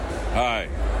Hi,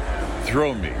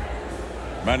 thrill me.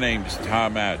 My name's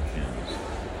Tom Atkins.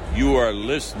 You are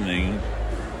listening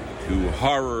to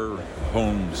Horror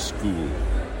Homeschool.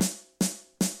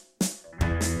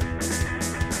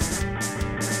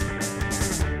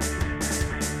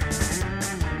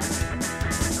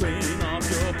 Clean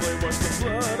off your plate, wash the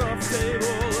blood off the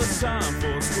table. It's time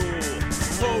for school,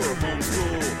 horror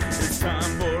homeschool. It's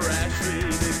time for Ashley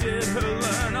to get her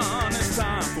learn on. It's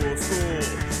time for school,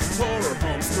 horror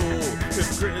homeschool.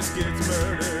 If Chris gets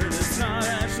murdered, it's not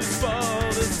Ashley's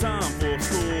fault. It's time for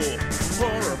school,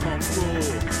 horror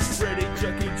homeschool. Freddy,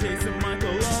 Chucky, Jason, Michael,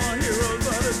 all heroes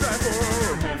let us die for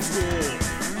horror homeschool,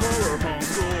 horror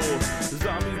homeschool.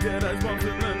 Zombies, dead eyes, bumps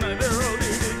in the night, they're all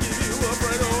here to give you a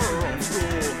bright horror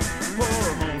homeschool,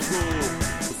 horror homeschool.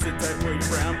 So sit tight, wear your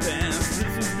brown pants.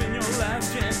 This has been your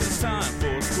last chance. It's time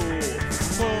for school,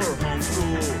 horror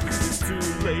homeschool. It's too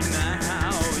late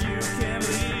now, you can't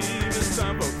leave. It's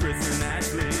time for Chris and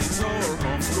Ashley's horror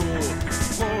homeschool,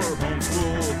 horror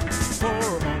homeschool,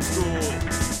 horror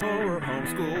homeschool, horror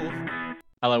homeschool.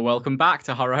 Hello, welcome back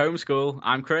to Horror Homeschool.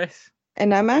 I'm Chris.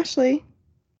 And I'm Ashley.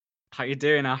 How you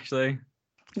doing, Ashley?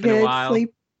 It's been Good, a while.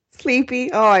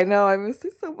 sleepy. Oh, I know. I miss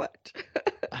you so much.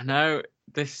 I know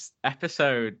this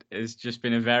episode has just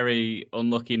been a very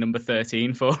unlucky number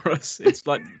 13 for us. It's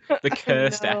like the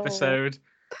cursed know. episode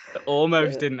that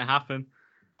almost didn't happen.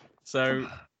 So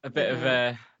a bit of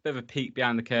a peek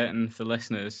behind the curtain for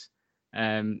listeners.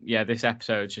 This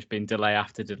episode's just been delay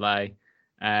after delay.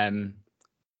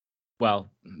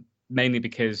 Well, mainly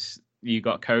because you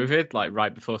got COVID, like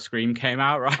right before Scream came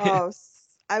out, right? Oh,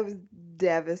 I was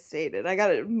devastated. I got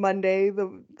it Monday,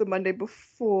 the Monday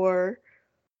before.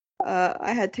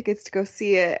 I had tickets to go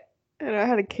see it, and I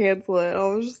had to cancel it. I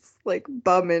was just like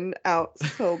bumming out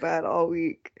so bad all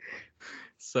week.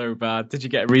 So bad. Did you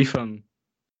get a refund?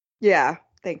 Yeah,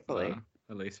 thankfully.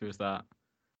 At least it was that.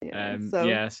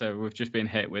 So So we've just been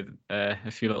hit with a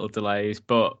few little delays,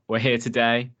 but we're here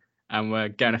today, and we're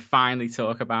going to finally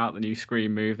talk about the new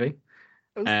Scream movie.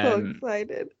 I was so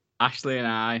excited. Ashley and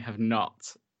I have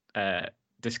not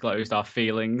disclosed our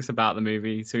feelings about the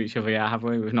movie to each other yet, have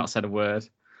we? We've not said a word.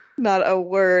 Not a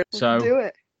word. So, Let's do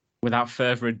it. Without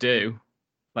further ado,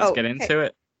 let's get into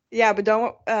it. Yeah, but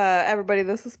don't everybody.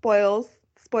 This is spoilers.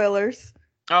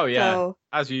 Oh yeah, So,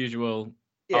 as usual,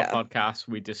 yeah. our podcast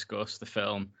we discuss the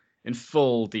film in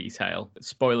full detail,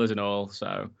 spoilers and all.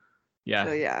 So yeah,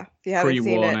 if you haven't seen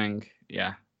it, pre-warning.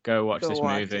 Yeah, go watch this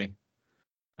watch movie it.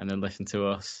 and then listen to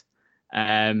us.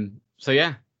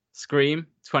 Scream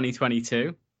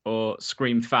 2022 or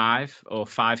Scream 5 or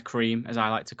 5 Cream as I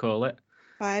like to call it.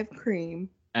 5 Cream.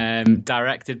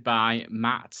 Directed by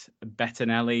Matt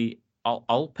Bettinelli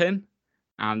Alpin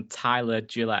and Tyler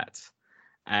Gillette.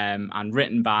 And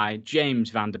written by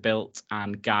James Vanderbilt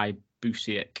and Guy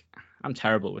Busiek. I'm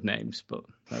terrible with names, but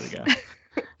there we go.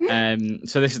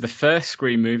 So this is the first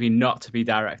Scream movie not to be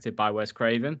directed by Wes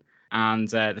Craven, and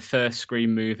the first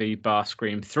Scream movie bar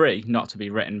Scream 3 not to be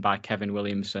written by Kevin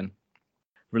Williamson.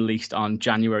 Released on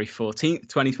January 14th,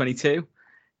 2022,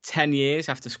 10 years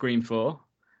after Scream 4,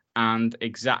 and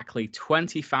exactly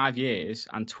 25 years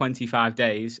and 25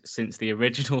 days since the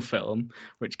original film,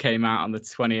 which came out on the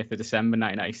 20th of December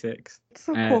 1996. It's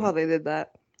so cool how they did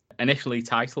that. Initially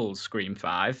titled Scream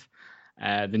 5,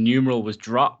 the numeral was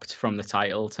dropped from the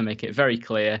title to make it very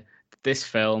clear that this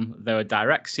film, though a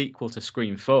direct sequel to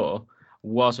Scream 4,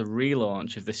 was a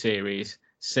relaunch of the series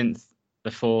since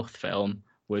the fourth film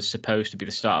was supposed to be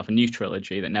the start of a new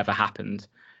trilogy that never happened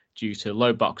due to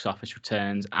low box office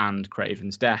returns and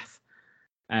Craven's death.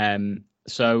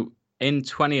 So in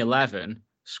 2011,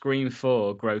 Scream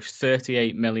 4 grossed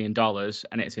 $38 million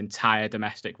in its entire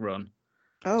domestic run.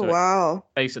 Oh, So wow.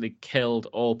 Basically killed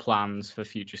all plans for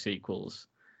future sequels.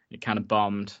 It kind of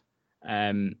bombed.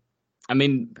 Mainly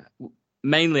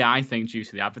I think due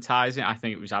to the advertising. I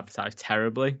think it was advertised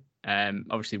terribly.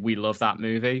 Obviously we love that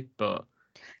movie, but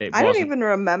I don't even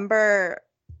remember.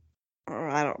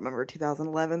 I don't remember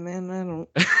 2011, man. I don't.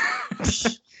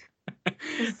 It's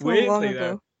so long Weirdly ago.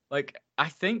 though, like I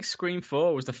think Scream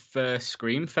 4 was the first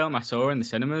Scream film I saw in the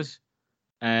cinemas.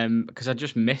 Because I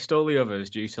just missed all the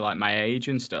others due to like my age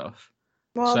and stuff.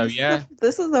 Well, So,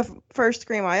 this is the first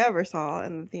Scream I ever saw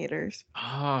in the theaters.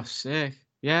 Oh, sick.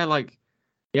 Yeah,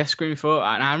 Scream 4.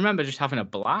 And I remember just having a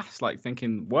blast, like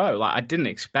thinking, whoa, like I didn't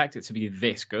expect it to be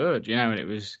this good, and it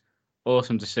was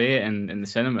awesome to see it in the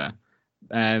cinema.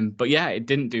 But yeah, it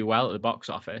didn't do well at the box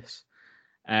office.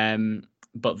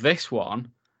 But this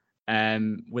one,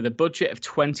 with a budget of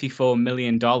 $24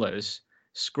 million,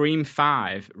 Scream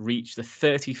 5 reached the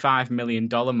 $35 million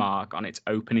mark on its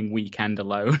opening weekend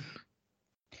alone.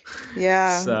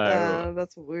 Yeah, So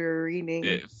that's what we were reading.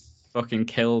 it fucking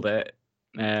killed it.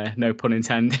 No pun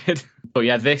intended. But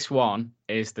yeah, this one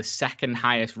is the second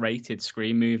highest rated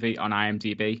Scream movie on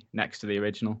IMDb, next to the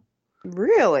original.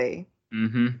 Really?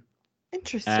 Mm-hmm.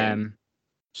 Interesting.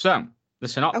 So the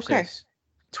synopsis: Okay.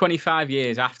 25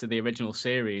 years after the original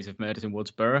series of Murders in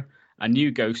Woodsboro, a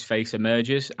new ghost face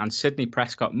emerges, and Sidney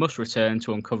Prescott must return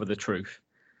to uncover the truth.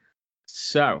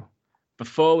 So,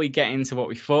 before we get into what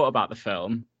we thought about the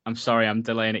film, I'm sorry I'm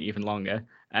delaying it even longer.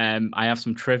 I have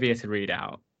some trivia to read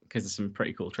out because there's some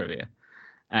pretty cool trivia.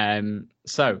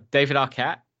 So, David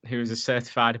Arquette, who is a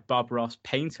certified Bob Ross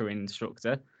painter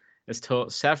instructor, has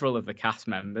taught several of the cast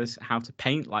members how to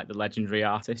paint like the legendary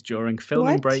artist during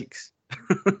filming What? breaks.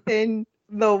 In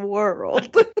the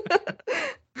world.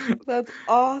 That's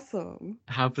awesome.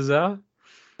 How bizarre!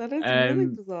 That is really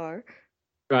Um, bizarre.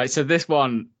 Right, so this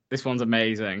one's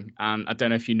amazing, and I don't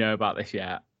know if you know about this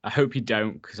yet. I hope you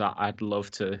don't, because I'd love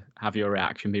to have your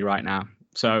reaction be right now.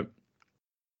 So,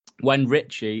 when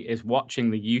Richie is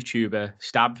watching the YouTuber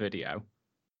stab video,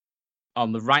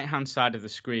 on the right-hand side of the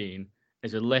screen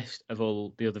is a list of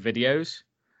all the other videos.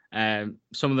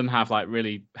 Some of them have like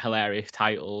really hilarious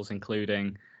titles,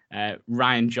 including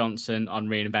Ryan Johnson on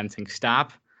reinventing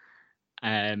stab,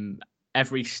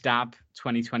 every stab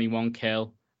 2021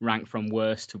 kill ranked from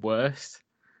worst to worst,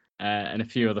 and a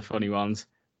few other funny ones.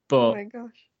 Oh But my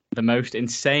gosh. the most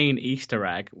insane Easter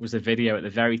egg was a video at the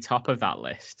very top of that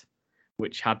list,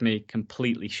 which had me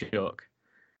completely shook.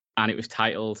 And it was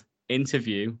titled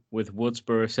Interview with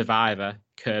Woodsboro survivor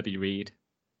Kirby Reed.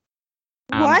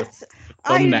 And What? the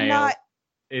I did thumbnail not.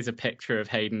 is a picture of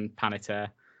Hayden Panettiere.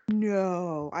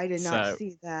 No, I did not So,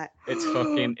 see that.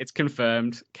 It's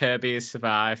confirmed. Kirby has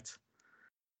survived.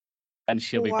 And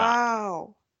she'll be back.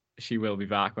 Wow. She will be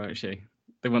back, won't she?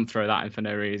 They wouldn't throw that in for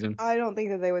no reason. I don't think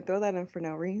that they would throw that in for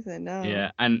no reason. No.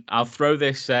 Yeah, and I'll throw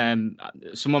this.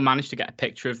 Someone managed to get a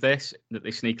picture of this that they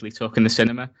sneakily took in the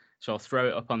cinema, so I'll throw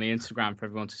it up on the Instagram for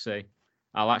everyone to see.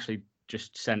 I'll actually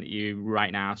just send it you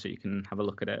right now so you can have a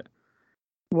look at it.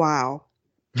 Wow.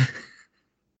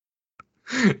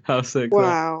 How so cool.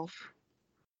 Wow.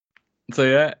 So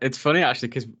yeah, it's funny actually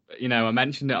because I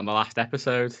mentioned it on the last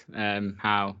episode,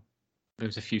 how there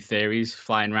was a few theories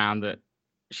flying around that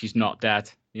she's not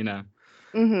dead.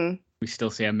 Mm-hmm. We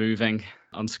still see her moving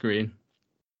on screen.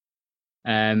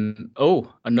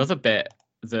 Another bit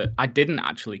that I didn't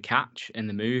actually catch in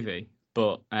the movie,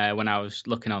 but when I was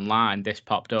looking online, this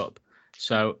popped up.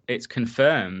 So it's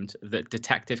confirmed that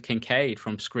Detective Kincaid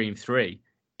from Scream 3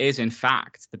 is in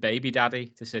fact the baby daddy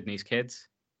to Sydney's kids.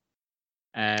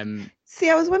 See,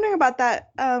 I was wondering about that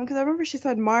because I remember she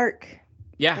said Mark.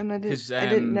 Yeah, and I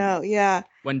didn't know. Yeah,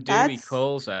 when Dewey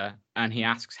calls her and he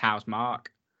asks, "How's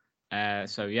Mark?"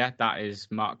 So yeah, that is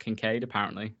Mark Kincaid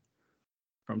apparently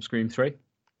from Scream 3.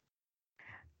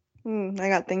 I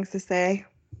got things to say.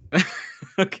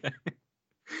 Okay.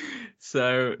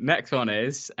 So next one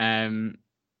is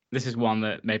this is one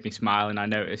that made me smile and I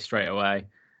noticed straight away.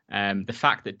 The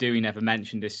fact that Dewey never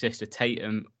mentioned his sister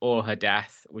Tatum or her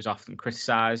death was often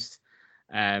criticised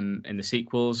in the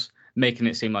sequels, making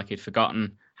it seem like he'd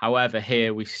forgotten. However,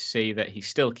 here we see that he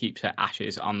still keeps her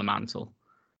ashes on the mantle.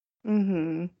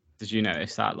 Mm-hmm. Did you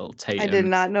notice that little Tatum? I did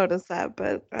not notice that,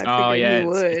 but I figured he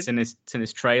would. It's in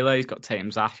his trailer. He's got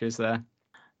Tatum's ashes there.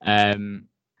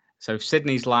 So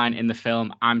Sydney's line in the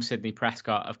film, "I'm Sidney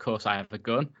Prescott, of course I have a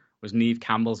gun," was Neve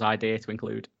Campbell's idea to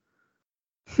include.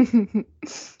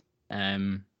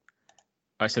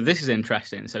 Right, so this is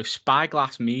interesting. So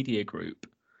Spyglass Media Group,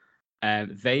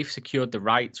 they've secured the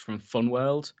rights from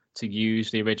Funworld to use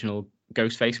the original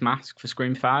Ghostface mask for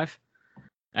Scream 5.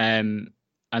 And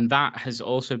that has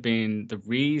also been the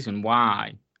reason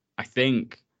why I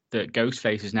think that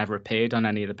Ghostface has never appeared on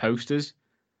any of the posters.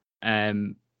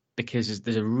 Because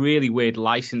there's a really weird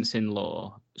licensing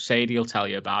law. Sadie will tell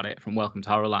you about it from Welcome to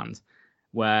Horrorland,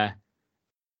 where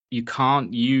you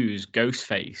can't use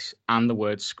Ghostface and the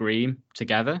word Scream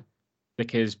together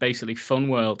because basically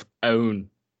Funworld own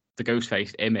the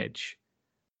Ghostface image,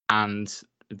 and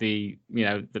the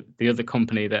other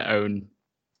company that own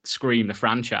Scream, the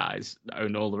franchise,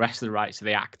 own all the rest of the rights to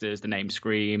the actors, the name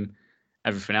Scream,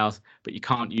 everything else, but you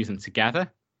can't use them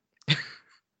together.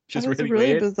 Which is really really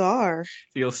weird. Bizarre. So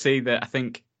you'll see that I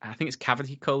think it's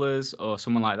Cavity Colors or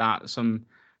someone like that.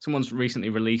 Someone's recently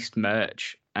released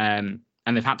merch, and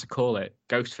they've had to call it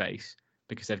Ghostface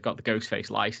because they've got the Ghostface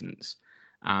license,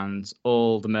 and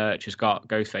all the merch has got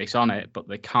Ghostface on it, but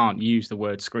they can't use the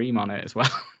word Scream on it as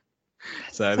well.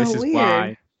 So this is weird.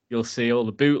 why you'll see all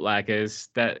the bootleggers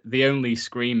that the only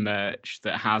Scream merch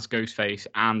that has Ghostface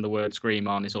and the word Scream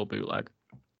on is all bootleg.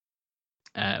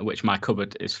 which my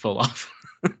cupboard is full of,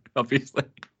 obviously.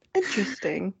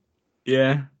 Interesting.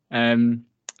 Yeah.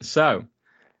 So,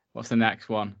 what's the next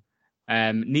one?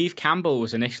 Neve Campbell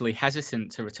was initially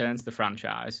hesitant to return to the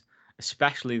franchise,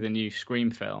 especially the new Scream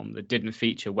film that didn't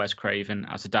feature Wes Craven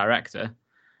as a director.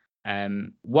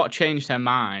 What changed her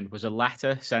mind was a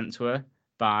letter sent to her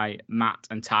by Matt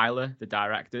and Tyler, the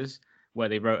directors, where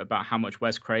they wrote about how much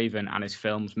Wes Craven and his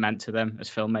films meant to them as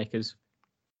filmmakers.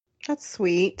 That's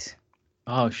sweet.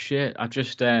 Oh shit!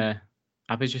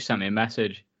 Abby's just sent me a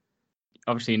message.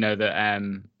 Obviously, you know that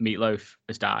Meatloaf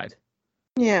has died.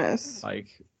 Yes. Like,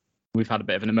 we've had a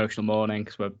bit of an emotional morning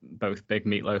because we're both big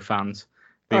Meatloaf fans.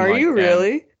 Are you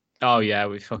really? Oh yeah,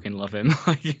 we fucking love him.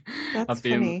 Like, That's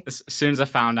funny. As soon as I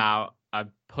found out, I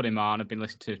put him on. I've been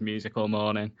listening to his music all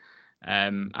morning,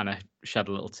 and I shed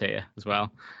a little tear as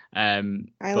well. I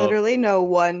literally know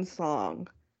one song,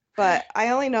 but I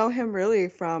only know him really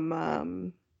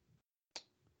from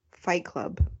Fight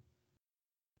Club.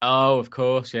 Oh, of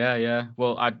course, yeah.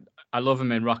 Well, I love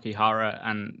him in Rocky Horror,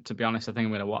 and to be honest, I think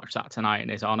I'm going to watch that tonight in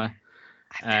his honor.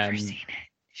 I've never seen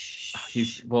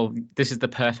it. Well, this is the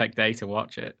perfect day to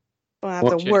watch it. Well, I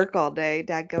have to work all day,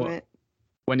 dadgummit.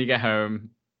 When you get home,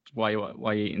 while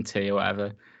you're eating tea or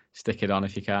whatever, stick it on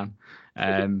if you can.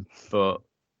 But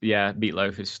yeah,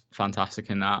 Meatloaf is fantastic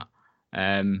in that.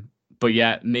 But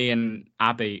yeah, me and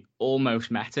Abby almost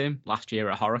met him last year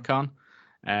at HorrorCon.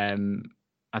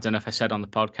 I don't know if I said on the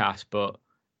podcast, but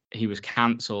he was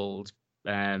cancelled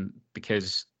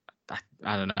because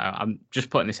I don't know. I'm just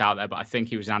putting this out there, but I think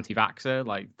he was an anti-vaxxer.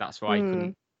 Like, that's why he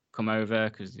couldn't come over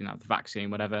because, the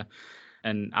vaccine, whatever.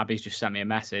 And Abby's just sent me a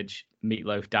message.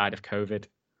 Meatloaf died of COVID.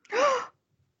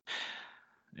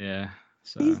 Yeah.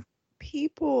 So these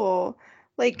people,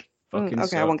 like, okay,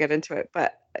 suck. I won't get into it,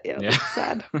 but yeah, it's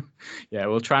sad. Yeah,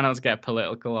 we'll try not to get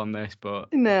political on this,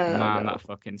 but no, that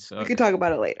fucking sucks. We can talk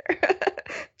about it later.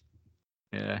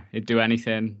 Yeah, he'd do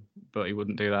anything, but he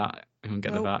wouldn't do that. He wouldn't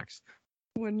get the vax.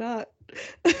 We're not.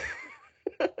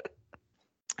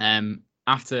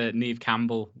 After Neve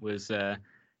Campbell was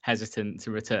hesitant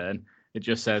to return, it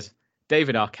just says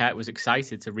David Arquette was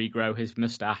excited to regrow his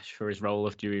mustache for his role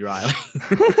of Dewey Riley.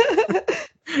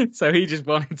 So he just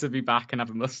wanted to be back and have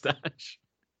a mustache.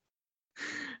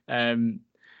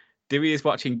 Dewey is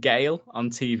watching Gail on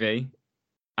TV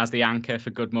as the anchor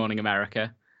for Good Morning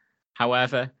America.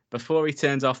 However, before he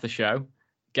turns off the show,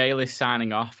 Gail is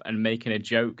signing off and making a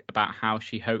joke about how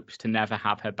she hopes to never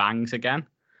have her bangs again.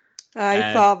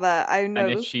 I saw that. I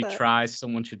noticed. And if she tries,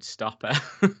 someone should stop her.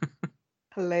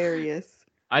 Hilarious.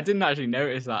 I didn't actually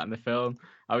notice that in the film.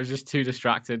 I was just too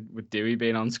distracted with Dewey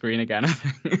being on screen again, I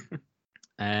think.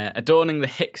 Adorning the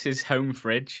Hickses' home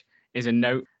fridge is a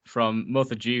note from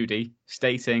Mother Judy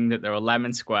stating that there are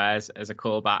lemon squares as a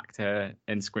callback to her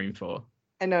in Scream 4.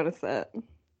 I noticed that.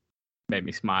 Made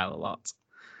me smile a lot.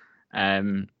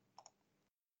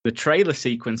 The trailer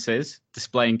sequences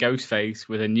displaying Ghostface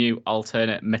with a new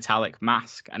alternate metallic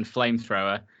mask and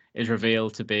flamethrower is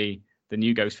revealed to be the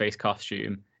new Ghostface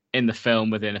costume in the film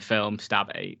within a film,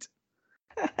 Stab 8,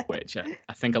 which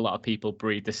I think a lot of people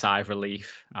breathed a sigh of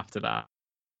relief after that.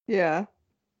 Yeah.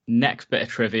 Next bit of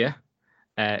trivia.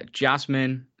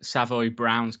 Jasmine Savoy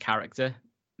Brown's character,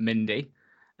 Mindy,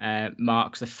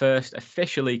 marks the first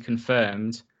officially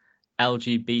confirmed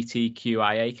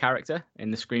LGBTQIA character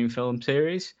in the Scream film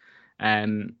series.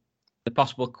 The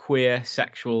possible queer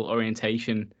sexual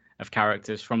orientation of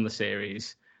characters from the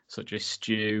series, such as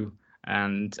Stu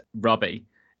and Robbie,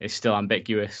 is still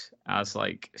ambiguous, as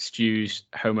like Stu's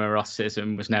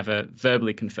homoeroticism was never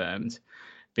verbally confirmed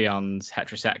beyond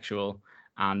heterosexual,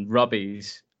 and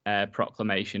Robbie's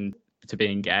proclamation to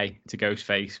being gay to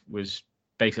Ghostface was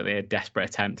basically a desperate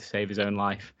attempt to save his own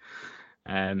life.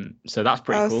 So that's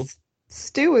pretty cool.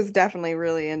 Stu was definitely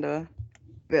really into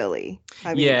Billy.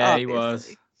 I mean, yeah, obviously. He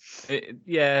was.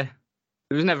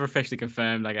 It was never officially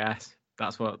confirmed, I guess.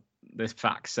 That's what this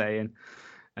fact's saying.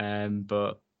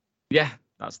 But yeah,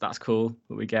 that's cool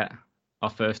that we get our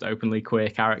first openly queer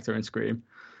character in Scream.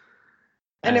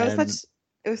 And it was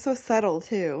so subtle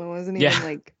too. It wasn't even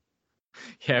like.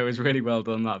 Yeah, it was really well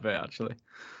done, that bit, actually.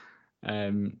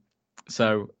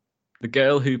 So the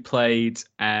girl who played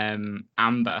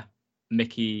Amber,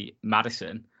 Mickey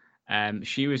Madison,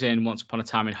 she was in Once Upon a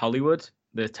Time in Hollywood,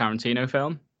 the Tarantino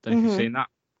film. Don't know if you've seen that.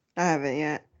 I haven't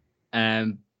yet.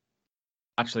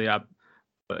 Actually, I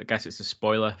guess it's a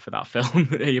spoiler for that film.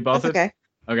 Are you bothered? That's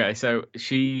okay. Okay, so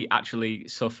she actually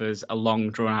suffers a long,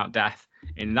 drawn-out death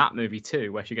in that movie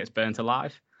too, where she gets burnt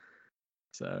alive.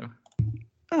 So.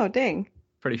 Oh, dang.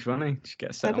 Pretty funny. She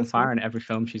gets set on fire in every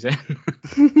film she's in.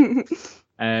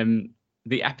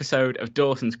 the episode of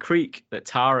Dawson's Creek that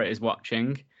Tara is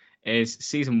watching is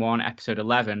season 1, episode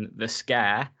 11, The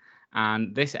Scare.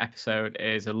 And this episode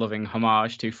is a loving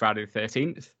homage to Friday the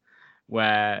 13th,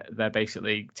 where they're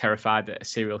basically terrified that a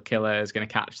serial killer is going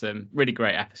to catch them. Really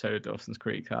great episode of Dawson's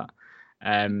Creek, that.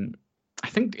 I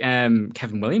think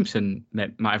Kevin Williamson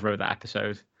might have wrote that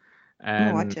episode.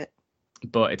 I'll watch it.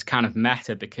 But it's kind of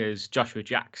meta because Joshua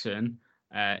Jackson,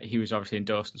 he was obviously in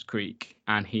Dawson's Creek,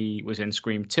 and he was in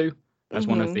Scream 2 as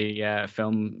one of the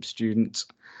film students.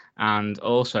 And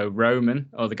also Roman,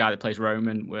 or the guy that plays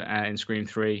Roman in Scream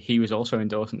 3, he was also in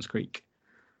Dawson's Creek.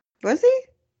 Was he?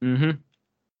 Mm-hmm.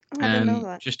 Oh, I didn't know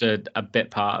that. Just a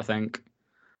bit part, I think.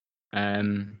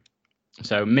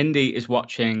 So Mindy is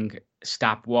watching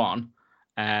Stab 1,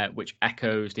 which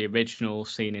echoes the original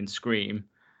scene in Scream.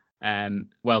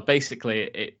 Well, basically,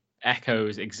 it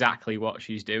echoes exactly what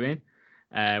she's doing,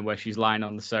 where she's lying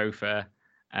on the sofa,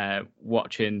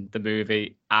 watching the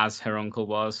movie as her uncle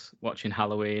was watching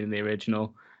Halloween in the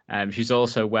original. She's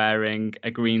also wearing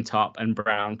a green top and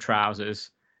brown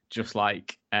trousers, just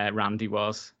like Randy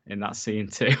was in that scene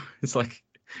too. It's like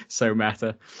so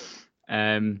meta.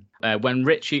 When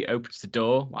Richie opens the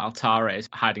door while Tara is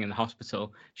hiding in the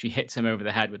hospital, she hits him over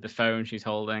the head with the phone she's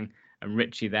holding, and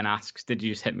Richie then asks, "Did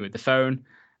you just hit me with the phone?"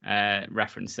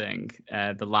 Referencing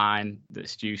the line that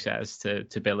Stu says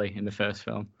to Billy in the first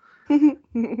film.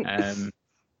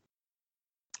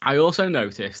 I also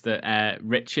noticed that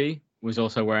Richie was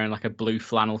also wearing like a blue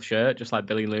flannel shirt, just like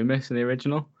Billy Loomis in the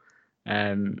original.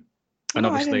 And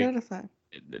obviously, I didn't notice that.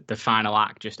 The final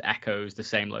act just echoes the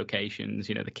same locations,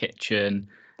 you know, the kitchen,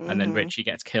 and then Richie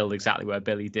gets killed exactly where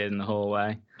Billy did in the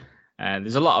hallway.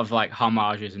 There's a lot of like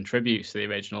homages and tributes to the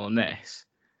original in this,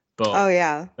 but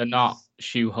they're not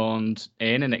shoehorned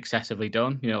in and excessively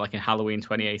done, you know, like in Halloween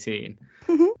 2018.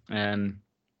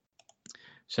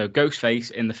 So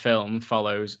Ghostface in the film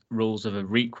follows rules of a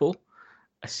requel,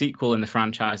 a sequel in the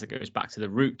franchise that goes back to the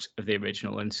root of the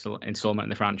original installment in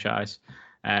the franchise,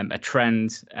 a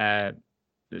trend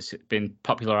that's been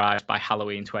popularized by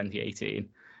Halloween 2018.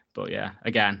 But yeah,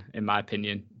 again, in my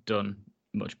opinion, done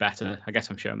much better. I guess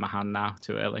I'm showing my hand now,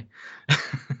 too early.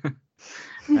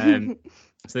 So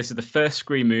this is the first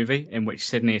Scream movie in which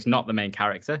Sidney is not the main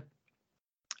character.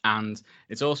 And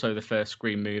it's also the first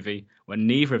Scream movie where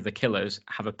neither of the killers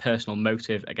have a personal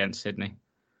motive against Sidney.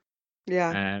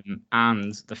 Yeah.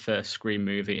 And the first Scream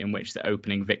movie in which the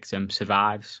opening victim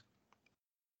survives.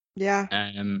 Yeah.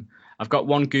 I've got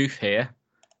one goof here,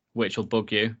 which will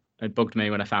bug you. It bugged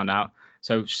me when I found out.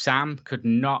 So Sam could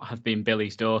not have been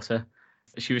Billy's daughter.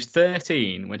 She was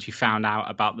 13 when she found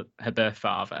out about her birth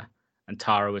father, and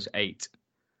Tara was 8.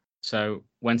 So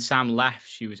when Sam left,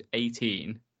 she was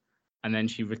 18. And then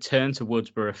she returned to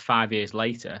Woodsboro 5 years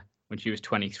later when she was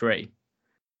 23.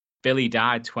 Billy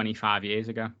died 25 years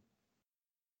ago.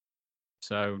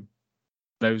 So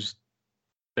those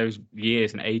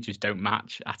years and ages don't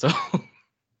match at all.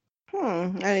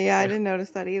 Yeah, I didn't notice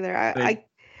that either.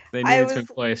 They needed to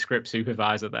employ a script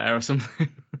supervisor there or something.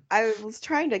 I was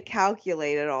trying to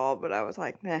calculate it all, but I was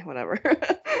like, nah, whatever.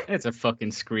 It's a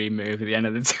fucking Scream movie at the end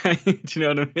of the day. Do you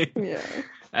know what I mean? Yeah.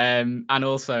 And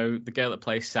also the girl that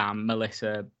plays Sam,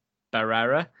 Melissa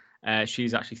Barrera,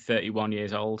 she's actually 31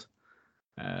 years old.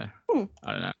 I don't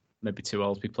know, maybe too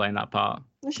old to be playing that part.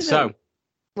 She doesn't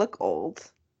look old.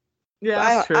 Yeah,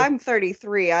 that's true. I'm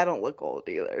 33. I don't look old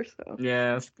either. So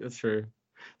yeah, that's true.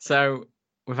 So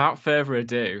without further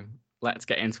ado, let's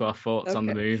get into our thoughts on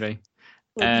the movie.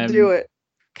 Let's do it.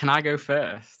 Can I go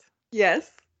first?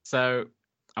 Yes. So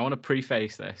I want to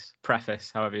preface,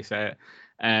 however you say it.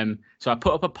 So I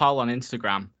put up a poll on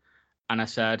Instagram and I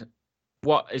said,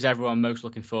 what is everyone most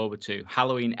looking forward to?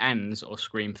 Halloween Ends or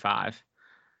Scream 5?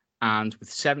 And with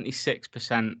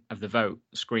 76% of the vote,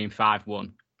 Scream 5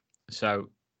 won. So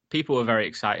people were very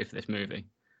excited for this movie.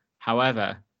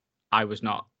 However, I was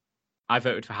not. I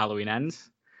voted for Halloween Ends.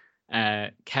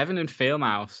 Kevin and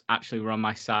Fieldmouse actually were on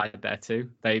my side there too.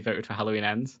 They voted for Halloween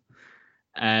Ends.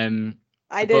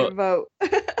 I didn't vote.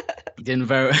 Didn't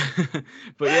vote.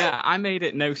 But yeah, I made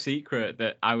it no secret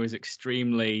that I was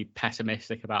extremely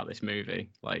pessimistic about this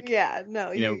movie. Like, yeah,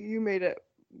 no, you made it.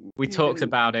 We talked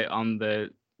about it on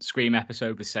the Scream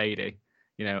episode with Sadie.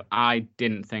 You know, I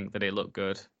didn't think that it looked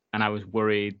good, and I was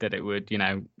worried that it would, you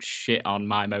know, shit on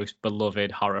my most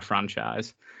beloved horror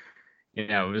franchise. You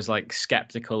know, I was like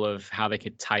skeptical of how they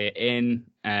could tie it in.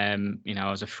 You know,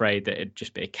 I was afraid that it'd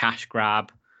just be a cash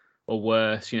grab, or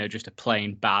worse, you know, just a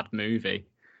plain bad movie.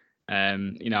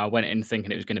 You know, I went in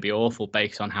thinking it was going to be awful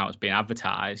based on how it's been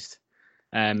advertised.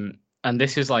 And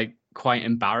this is like quite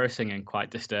embarrassing and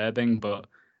quite disturbing, but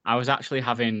I was actually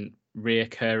having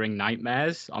reoccurring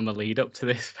nightmares on the lead up to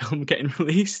this film getting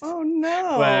released. Oh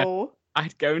Where no.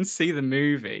 I'd go and see the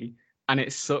movie and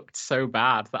it sucked so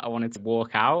bad that I wanted to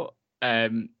walk out.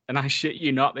 And I shit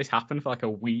you not, this happened for like a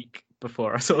week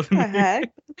before I saw the The movie.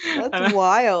 heck? And That's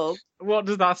wild. what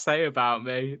does that say about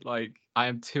me? Like, I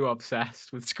am too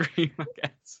obsessed with Scream, I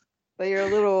guess. But you're a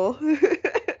little.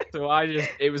 So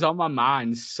it was on my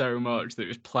mind so much that it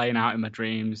was playing out in my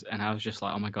dreams, and I was just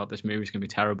like, oh my God, this movie's going to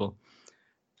be terrible.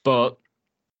 But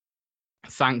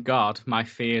thank God my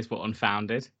fears were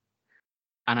unfounded,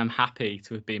 and I'm happy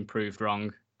to have been proved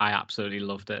wrong. I absolutely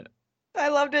loved it. I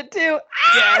loved it too.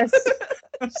 Yes!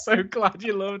 I'm so glad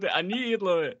you loved it. I knew you'd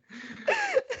love it.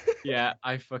 Yeah,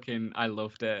 I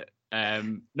loved it.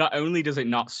 Not only does it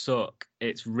not suck,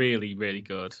 it's really, really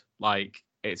good. Like,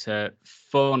 it's a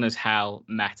fun as hell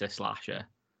meta slasher.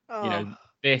 Oh. You know,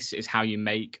 this is how you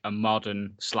make a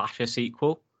modern slasher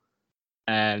sequel.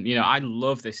 You know, I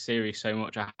love this series so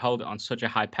much. I hold it on such a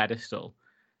high pedestal.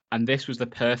 And this was the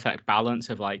perfect balance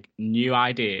of like new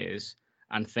ideas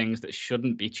and things that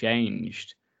shouldn't be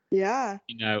changed. Yeah.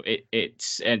 You know,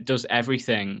 it does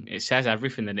everything. It says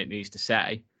everything that it needs to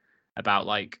say about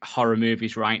like horror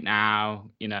movies right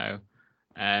now, you know,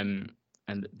 and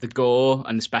the gore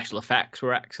and the special effects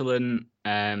were excellent.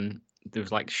 There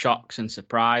was like shocks and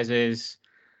surprises.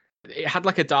 It had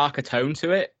like a darker tone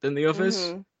to it than the others.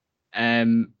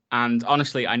 Mm-hmm. And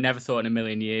honestly, I never thought in a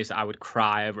million years that I would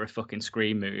cry over a fucking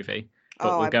Scream movie.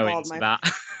 But we'll go into that.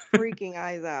 Freaking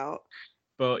eyes out.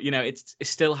 But you know, it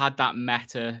still had that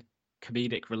meta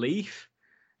comedic relief.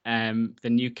 The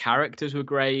new characters were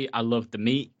great. I loved the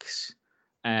Meeks.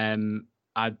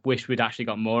 I wish we'd actually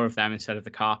got more of them instead of the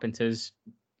Carpenters.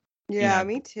 Yeah, You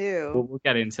know, me too. We'll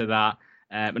get into that.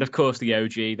 But of course, the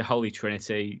OG, the Holy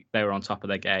Trinity, they were on top of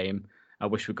their game. I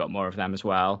wish we got more of them as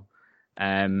well.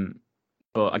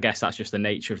 But I guess that's just the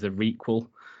nature of the requel.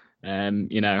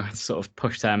 You know, sort of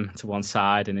push them to one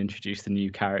side and introduce the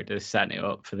new characters, setting it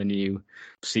up for the new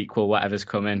sequel, whatever's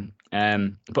coming.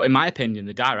 But in my opinion,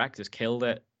 the directors killed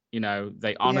it. You know,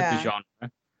 they honored the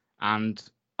genre. And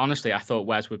honestly, I thought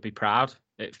Wes would be proud.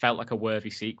 It felt like a worthy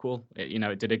sequel.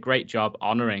 It did a great job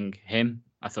honoring him,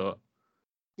 I thought.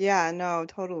 Yeah, no,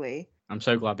 totally. I'm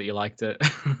so glad that you liked it.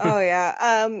 Oh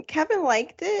yeah. Kevin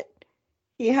liked it.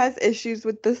 He has issues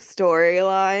with the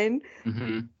storyline,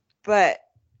 Mm-hmm. but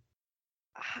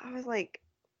I was like,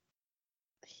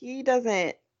 he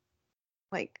doesn't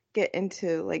like get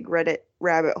into like Reddit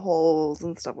rabbit holes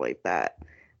and stuff like that,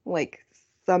 like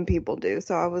some people do.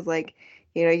 So I was like,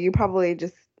 you probably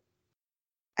just,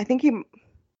 I think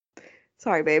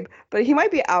sorry, babe, but he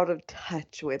might be out of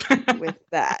touch with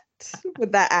that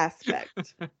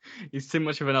aspect. He's too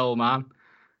much of an old man.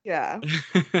 Yeah.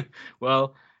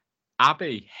 Well,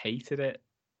 Abby hated it.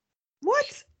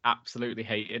 What? Absolutely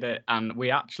hated it. And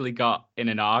we actually got in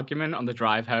an argument on the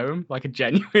drive home, like a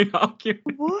genuine argument.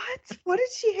 What? What did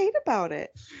she hate about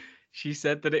it? She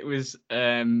said that it was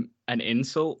an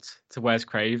insult to Wes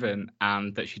Craven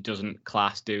and that she doesn't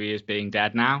class Dewey as being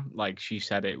dead now. Like, she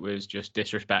said it was just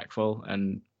disrespectful.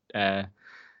 And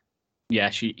yeah,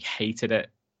 she hated it.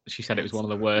 She said it was one of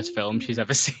the worst films she's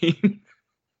ever seen.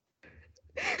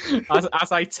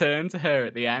 As I turned to her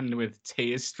at the end with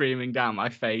tears streaming down my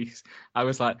face, I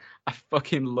was like, I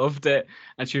fucking loved it.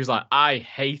 And she was like, I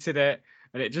hated it.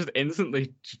 And it just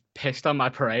instantly pissed on my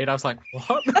parade. I was like,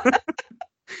 what?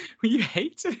 You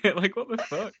hated it? Like, what the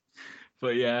fuck?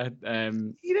 But yeah.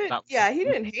 He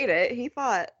didn't hate it. He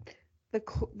thought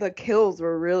the kills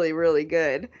were really, really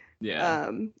good.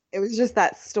 Yeah. It was just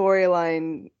that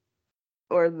storyline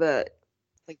or the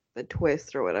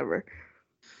twist or whatever.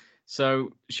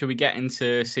 So, should we get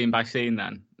into scene by scene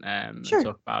then? Sure. And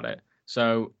talk about it.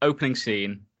 So, opening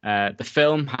scene. The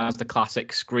film has the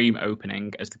classic Scream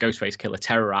opening as the Ghostface killer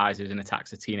terrorizes and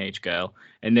attacks a teenage girl.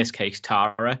 In this case,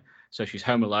 Tara. So she's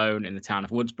home alone in the town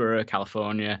of Woodsboro,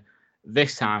 California.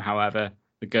 This time, however,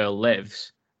 the girl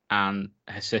lives, and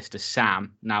her sister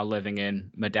Sam now living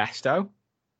in Modesto.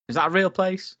 Is that a real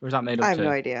place, or is that made up? I have no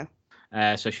idea.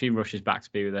 So she rushes back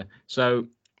to be with her. So,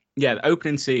 yeah, the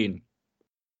opening scene.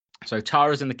 So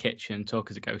Tara's in the kitchen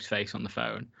talking to Ghostface on the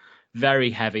phone.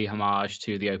 Very heavy homage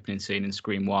to the opening scene in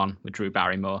Scream 1 with Drew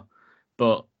Barrymore.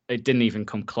 But it didn't even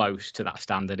come close to that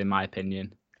standard, in my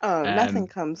opinion. Oh, nothing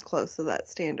comes close to that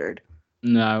standard.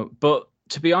 No, but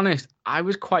to be honest, I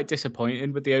was quite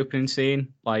disappointed with the opening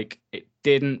scene. Like, it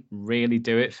didn't really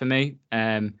do it for me.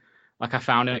 Like, I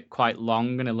found it quite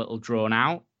long and a little drawn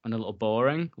out and a little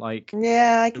boring. Like,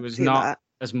 yeah, there was not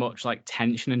as much like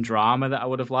tension and drama that I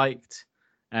would have liked.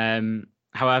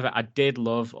 However, I did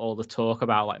love all the talk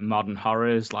about like modern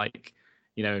horrors, like,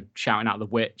 shouting out The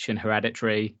Witch and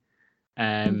Hereditary.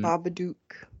 Babadook.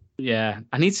 Yeah,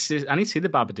 I need to see the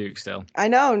Babadook still. I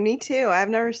know, me too. I've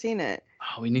never seen it.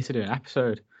 Oh, we need to do an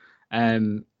episode.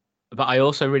 But I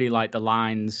also really like the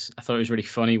lines. I thought it was really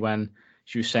funny when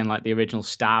she was saying like the original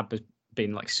Stab as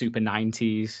being like super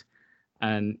 90s,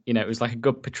 and it was like a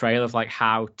good portrayal of like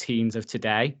how teens of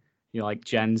today, like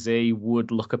Gen Z,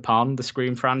 would look upon the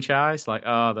Scream franchise, like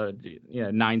the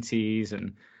 90s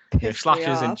and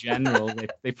slashers in general.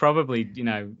 They probably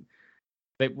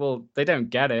they don't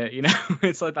get it.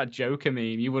 It's like that Joker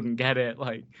meme. You wouldn't get it.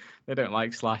 Like they don't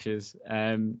like slashers.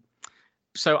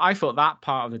 So I thought that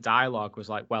part of the dialogue was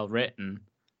like well written.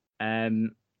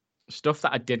 Stuff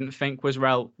that I didn't think was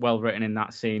well written in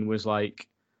that scene was like,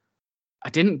 I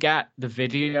didn't get the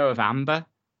video of Amber.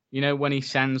 When he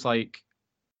sends like,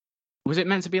 was it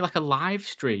meant to be like a live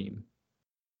stream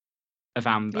of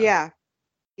Amber? Yeah,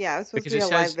 it was supposed to be a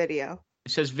live video.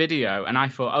 It says video, and I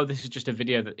thought, oh, this is just a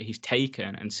video that he's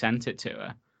taken and sent it to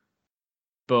her.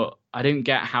 But I didn't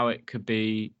get how it could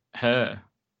be her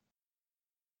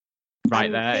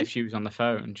there if she was on the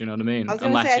phone. Do you know what I mean? I was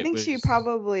going to say, I think she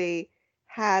probably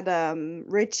had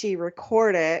Richie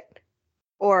record it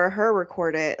or her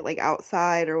record it like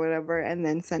outside or whatever and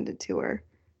then send it to her.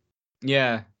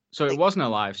 Yeah. So it wasn't a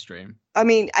live stream. I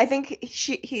mean, I think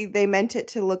they meant it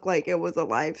to look like it was a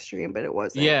live stream, but it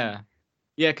wasn't. Yeah.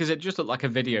 Yeah, because it just looked like a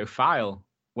video file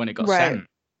when it got sent.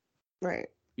 Right.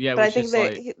 Yeah, but I think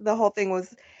that the whole thing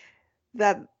was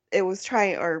that it was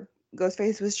trying, or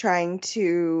Ghostface was trying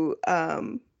to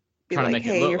be like, make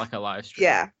it look like a live stream.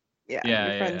 Yeah,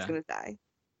 your friend's gonna die.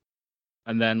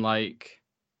 And then like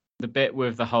the bit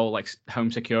with the whole like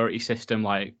home security system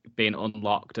like being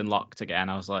unlocked and locked again,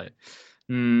 I was like,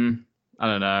 I don't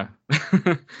know.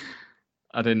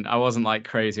 I wasn't like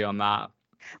crazy on that.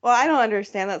 Well, I don't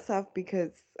understand that stuff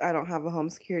because I don't have a home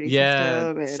security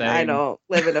system and same. I don't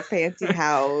live in a fancy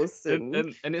house.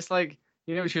 And it's like,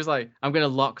 she was like, I'm going to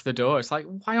lock the door. It's like,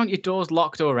 why aren't your doors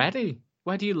locked already?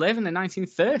 Where do you live in the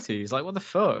 1930s? Like, what the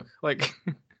fuck? Like,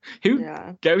 who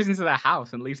goes into their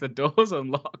house and leaves the doors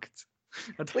unlocked?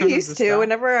 We used to.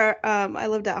 Whenever I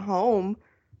lived at home,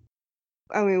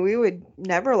 I mean, we would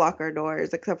never lock our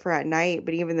doors except for at night.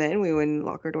 But even then, we wouldn't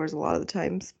lock our doors a lot of the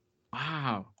times.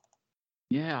 Wow.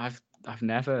 Yeah,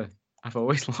 I've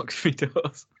always locked my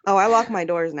doors. Oh, I lock my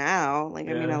doors now. Like,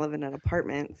 I mean, I live in an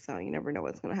apartment, so you never know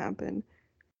what's going to happen.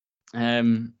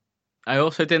 I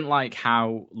also didn't like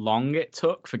how long it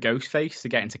took for Ghostface to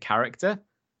get into character.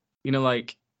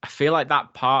 Like, I feel like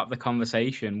that part of the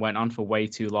conversation went on for way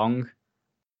too long.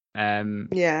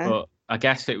 But I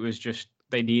guess it was just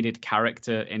they needed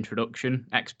character introduction,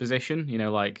 exposition.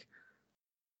 Like,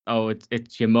 oh,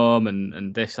 it's your mum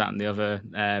and this, that, and the other.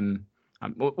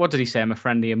 What did he say? I'm a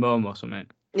friend of your mum or something?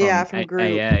 From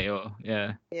group. AA or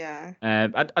Yeah.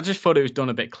 I just thought it was done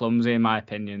a bit clumsy in my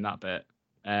opinion, that bit.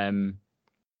 And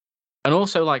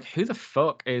also like, who the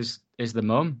fuck is the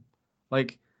mum?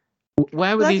 Like,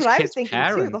 where were these kids'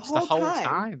 parents the whole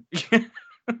time?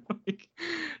 Like,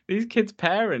 these kids'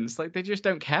 parents, like, they just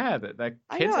don't care that their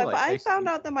kids are like. If I found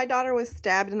out that my daughter was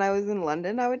stabbed and I was in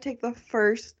London, I would take the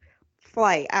first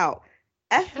flight out.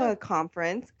 F a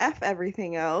conference, F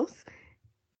everything else.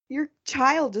 Your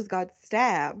child just got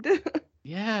stabbed.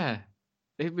 Yeah.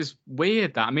 It was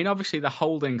weird that. I mean, obviously they're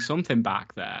holding something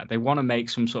back there. They want to make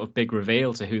some sort of big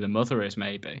reveal to who the mother is,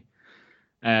 maybe.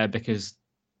 Because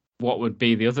what would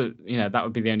be the other, that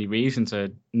would be the only reason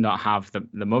to not have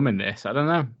the mum in this. I don't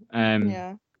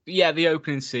know. Yeah, the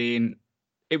opening scene,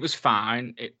 it was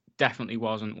fine. It definitely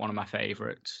wasn't one of my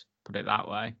favorites, put it that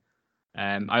way.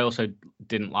 I also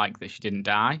didn't like that she didn't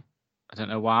die. I don't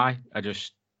know why.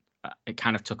 It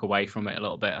kind of took away from it a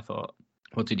little bit, I thought.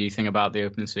 What did you think about the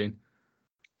opening scene?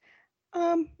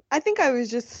 I think I was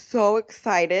just so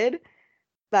excited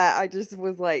that I just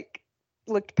was like,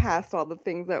 looked past all the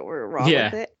things that were wrong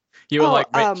with it. You were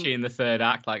like Richie in the third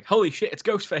act, like, holy shit, it's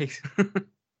Ghostface.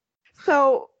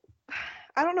 So,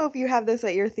 I don't know if you have this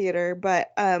at your theater,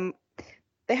 but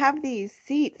they have these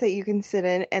seats that you can sit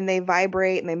in and they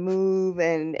vibrate and they move,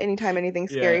 and anytime anything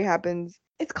scary happens,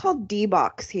 it's called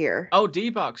D-Box here. Oh,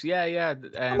 D-Box, yeah.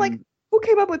 I'm like, who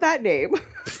came up with that name?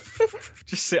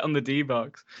 Just sit on the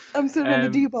D-Box. I'm sitting on the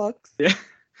D-Box.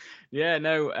 Yeah,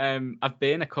 no, I've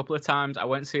been a couple of times. I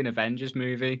went to see an Avengers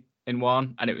movie in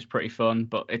one, and it was pretty fun,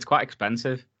 but it's quite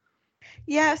expensive.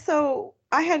 Yeah, so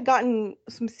I had gotten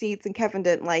some seats and Kevin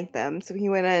didn't like them, so he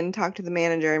went in and talked to the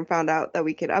manager and found out that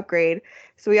we could upgrade.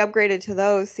 So we upgraded to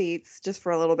those seats just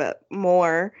for a little bit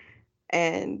more,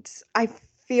 and I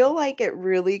feel like it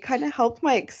really kind of helped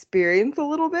my experience a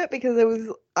little bit because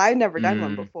I've never done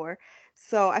one Mm. before.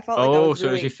 So I felt like I Oh, was so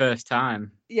it was your really, first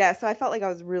time. yeah, so I felt like I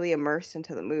was really immersed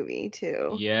into the movie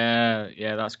too. Yeah,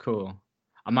 yeah, that's cool.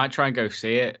 I might try and go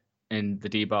see it in the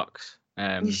D box.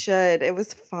 You should. It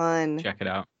was fun. Check it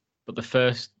out. But the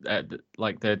first,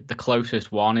 like the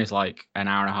closest one is like an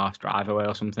hour and a half drive away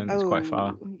or something. It's quite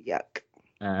far. Oh, yuck.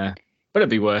 But it'd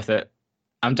be worth it.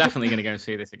 I'm definitely going to go and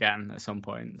see this again at some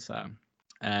point. So,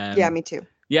 Yeah, me too.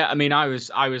 yeah, I mean, I was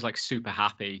like super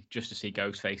happy just to see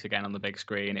Ghostface again on the big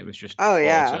screen. It was just Oh,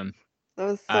 yeah. awesome. That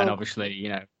was And so obviously, you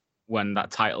know, when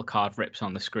that title card rips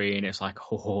on the screen, it's like,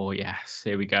 oh yes,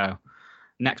 here we go.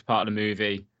 Next part of the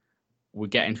movie, we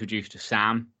get introduced to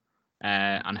Sam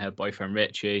and her boyfriend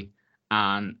Richie.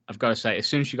 And I've got to say, as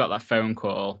soon as she got that phone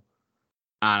call,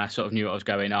 and I sort of knew what was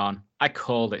going on, I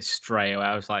called it straight away.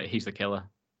 I was like, he's the killer.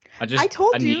 I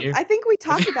told you. knew. I think we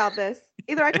talked about this.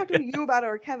 Either I talked to you about it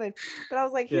or Kevin, but I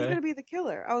was like, he's Yeah. gonna be the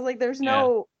killer. I was like, there's Yeah.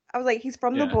 no. I was like, he's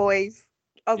from The Yeah. Boys.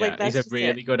 I was like, that's he's a just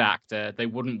really it. good actor. They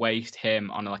wouldn't waste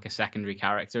him on like a secondary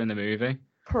character in the movie.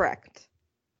 Correct.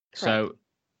 So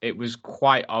it was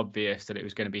quite obvious that it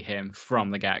was going to be him from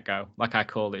the get-go. Like I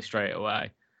called it straight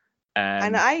away.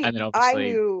 And then I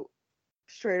obviously, knew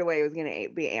straight away it was gonna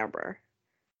be Amber.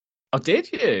 oh, did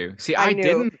you? See, I I knew.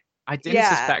 didn't. I didn't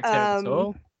Yeah, suspect her at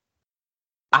all.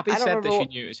 Abby I don't said that remember she what-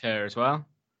 knew it was her as well.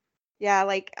 Yeah,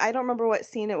 like I don't remember what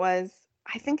scene it was.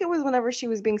 I think it was whenever she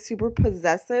was being super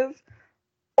possessive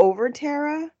over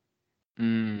Tara,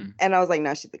 Mm, and I was like,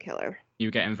 no, she's the killer. you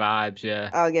were getting vibes, yeah.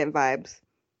 I was getting vibes.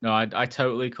 No, I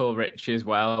totally call Richie as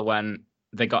well when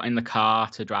they got in the car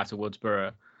to drive to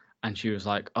Woodsboro, and she was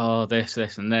like, "Oh, this,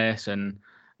 and this, and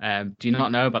do you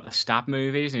not know about the Stab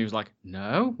movies?" And he was like,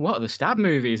 "No, what are the Stab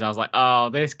movies?" I was like, "Oh,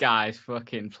 this guy's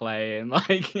fucking playing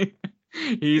like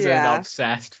he's Yeah. an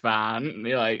obsessed fan."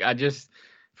 Like I just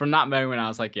from that moment I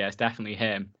was like, "Yeah, it's definitely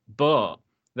him." But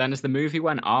then as the movie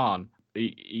went on,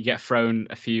 you get thrown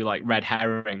a few like red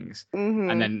herrings,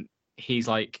 Mhm. and then he's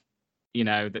like, you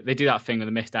know, they do that thing with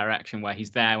the misdirection where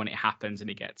he's there when it happens and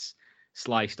he gets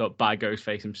sliced up by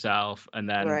Ghostface himself, and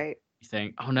then Right. you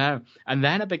think, oh no. And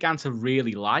then I began to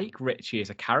really like Richie as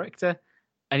a character,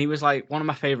 and he was like one of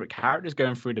my favorite characters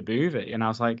going through the movie, and I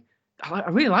was like, I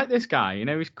really like this guy. You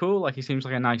know, he's cool. Like he seems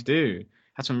like a nice dude.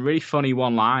 Had some really funny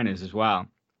one-liners as well.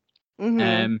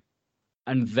 Mhm.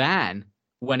 And then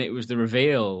when it was the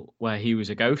reveal where he was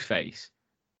a Ghostface,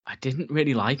 I didn't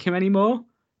really like him anymore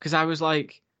because I was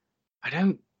like, I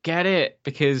don't get it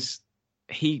because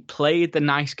he played the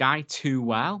nice guy too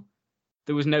well.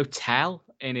 There was no tell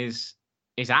in his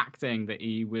acting that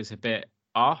he was a bit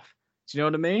off. Do you know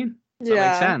what I mean? Does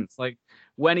that make sense? Like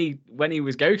when he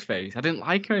was Ghostface, I didn't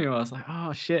like him anymore. I was like,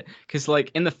 oh shit, because like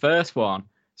in the first one,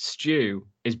 Stu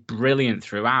is brilliant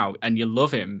throughout, and you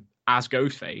love him as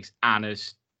Ghostface and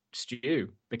as Stu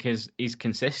because he's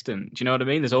consistent. Do you know what I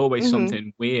mean? There's always Mhm.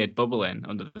 something weird bubbling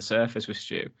under the surface with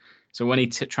Stu. So when he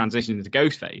transitions into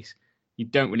Ghostface, you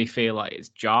don't really feel like it's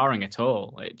jarring at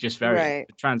all. It just very Right.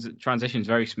 transition's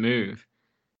very smooth.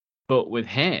 But with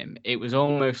him, it was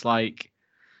almost like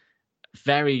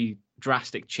very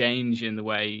drastic change in the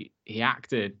way he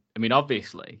acted. I mean,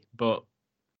 obviously, but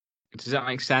does that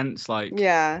make sense? Like,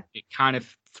 Yeah. it kind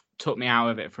of took me out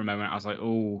of it for a moment. I was like,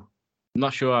 oh, I'm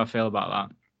not sure how I feel about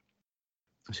that.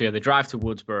 So yeah, they drive to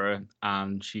Woodsboro,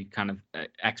 and she kind of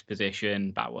exposition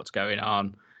about what's going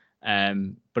on.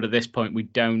 But at this point,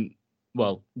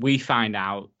 we find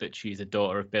out that she's a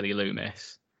daughter of Billy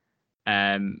Loomis,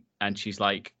 and she's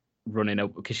like running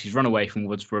because she's run away from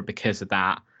Woodsboro because of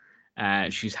that.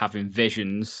 She's having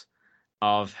visions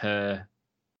of her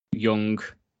young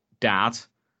dad,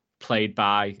 played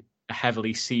by a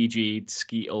heavily CG'd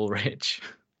Skeet Ulrich.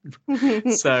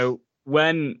 So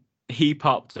when he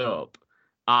popped up,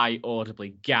 I audibly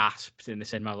gasped in the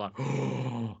cinema. I was like,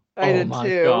 oh did my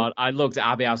too. God. I looked at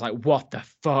Abby, I was like, what the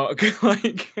fuck?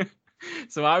 Like,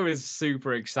 so I was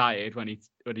super excited when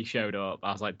he showed up.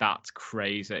 I was like, that's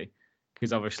crazy.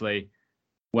 Because obviously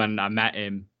when I met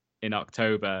him in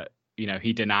October, you know,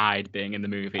 he denied being in the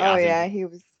movie. Oh as in yeah, he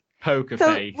was. poker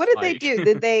So face. what did they like-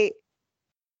 do?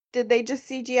 Did they just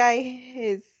CGI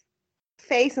his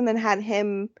face and then had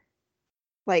him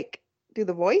like do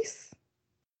the voice?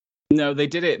 No, they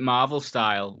did it Marvel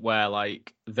style, where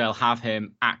like they'll have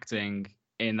him acting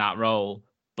in that role,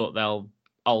 but they'll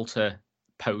alter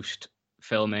post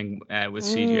filming with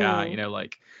CGI. You know,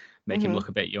 like make him Mhm. look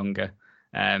a bit younger.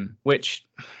 Which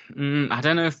I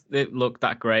don't know if it looked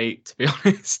that great, to be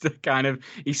honest.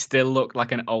 He still looked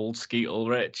like an old Skeet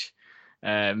Ulrich.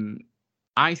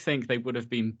 I think they would have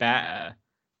been better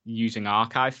using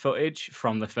archive footage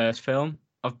from the first film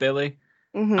of Billy,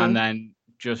 Mm-hmm. and then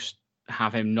just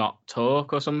have him not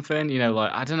talk or something. You know,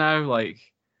 like I don't know, like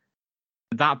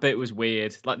that bit was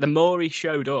weird. Like the more he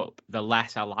showed up, the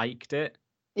less I liked it.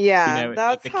 You Yeah, know, it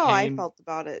that's how I became felt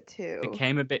about it too.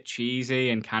 a bit cheesy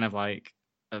and kind of like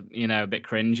you know, a bit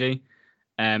cringy.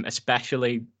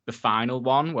 Especially the final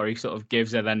one where he sort of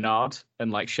gives her the nod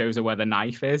and like shows her where the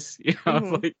knife is. You know,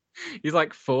 Mm-hmm. like he's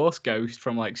like Force Ghost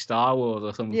from like Star Wars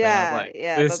or something. I was Yeah, like,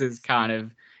 yeah, this is that's. kind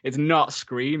of it's not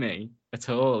screamy at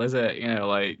all, is it? You know,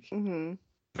 like Mm-hmm.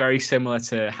 very similar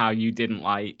to how you didn't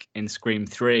like in Scream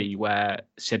 3, where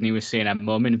Sydney was seeing her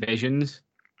mum in visions.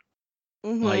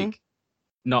 Mm-hmm. Like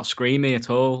not screamy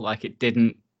at all. Like it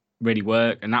didn't really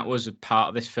work, and that was a part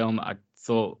of this film that I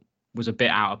thought was a bit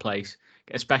out of place,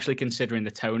 especially considering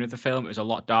the tone of the film. It was a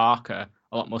lot darker,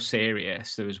 a lot more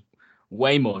serious. There was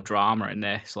way more drama in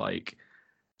this. Like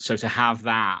so to have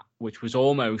that, which was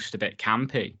almost a bit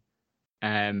campy,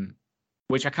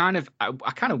 which I kind of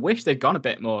wish they'd gone a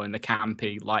bit more in the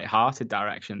campy, light-hearted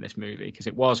direction in this movie because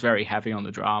it was very heavy on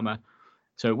the drama.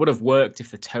 So it would have worked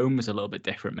if the tone was a little bit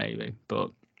different, maybe.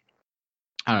 But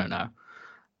I don't know.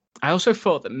 I also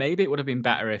thought that maybe it would have been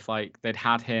better if like they'd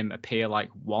had him appear like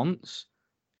once,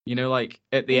 you know, like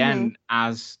at the Mm-hmm. end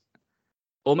as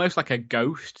almost like a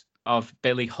ghost of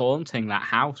Billy haunting that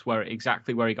house where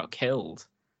exactly where he got killed.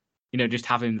 You know, just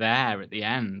have him there at the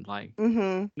end, like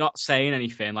Mm-hmm. not saying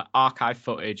anything, like archive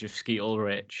footage of Skeet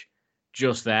Ulrich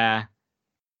just there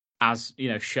as, you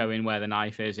know, showing where the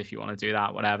knife is if you want to do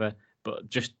that, whatever. But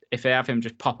just if they have him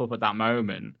just pop up at that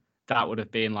moment, that would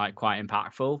have been like quite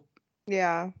impactful.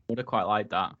 Yeah. Would have quite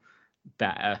liked that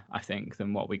better, I think,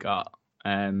 than what we got.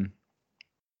 Him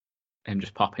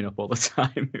just popping up all the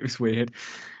time. It was weird.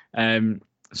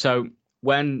 So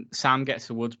when Sam gets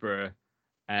to Woodsboro,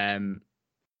 a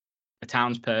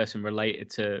townsperson related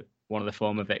to one of the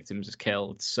former victims is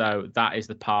killed. So that is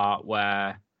the part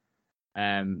where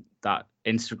that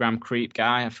Instagram creep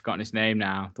guy, I've forgotten his name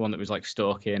now, the one that was like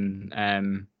stalking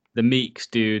the Meeks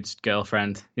dude's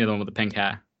girlfriend, you know, the one with the pink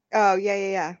hair. Oh,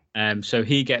 yeah. So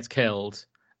he gets killed.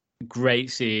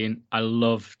 Great scene. I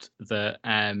loved that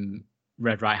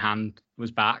Red Right Hand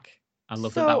was back. I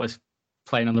love that So was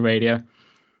playing on the radio.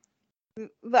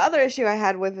 the other issue I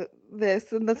had with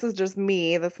this, and this is just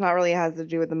me, this not really has to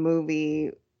do with the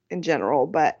movie in general,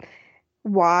 but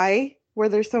why were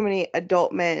there so many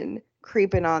adult men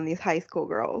creeping on these high school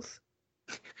girls?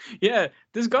 Yeah,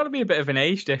 there's got to be a bit of an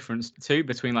age difference too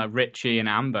between like Richie and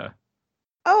Amber.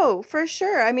 Oh, for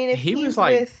sure. I mean, if He was he's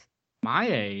like with, my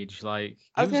age, like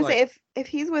I he was was gonna like say if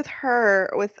he's with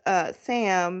her, with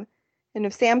Sam, and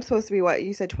if Sam's supposed to be what,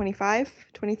 you said 25,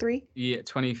 23? yeah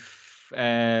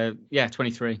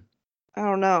 23. I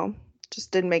don't know.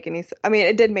 Just didn't make any sense. I mean,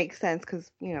 it did make sense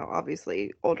because,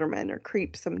 obviously older men are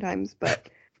creeps sometimes, but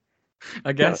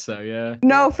I guess so, yeah.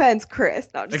 no offense, Chris.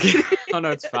 No, just Okay. kidding. Oh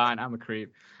no, it's fine. I'm a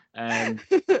creep. But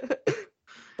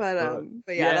yeah,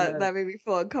 yeah, that made me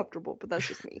feel uncomfortable, but that's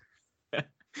just me.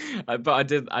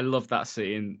 but I love that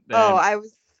scene. Oh, I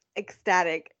was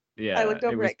ecstatic. I Yeah, looked it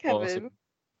over was at Kevin. awesome.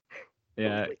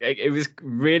 Yeah, Like, it was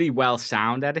really well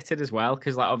sound edited as well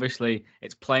because like obviously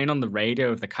it's playing on the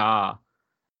radio of the car,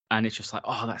 and it's just like,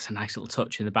 oh, that's a nice little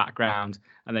touch in the background,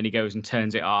 and then he goes and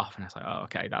turns it off, and it's like, oh,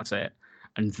 okay, that's it.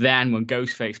 And then when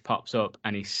Ghostface pops up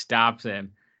and he stabs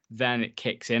him, then it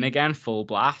kicks in again, full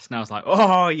blast, and I was like,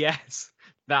 oh yes,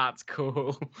 that's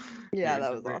cool. yeah, It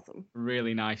that a was awesome.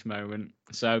 really nice moment.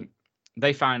 So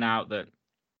they find out that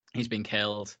he's been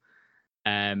killed,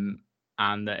 and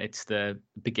that it's the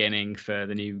beginning for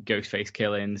the new Ghostface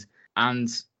killings. And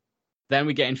then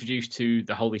we get introduced to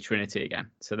the Holy Trinity again.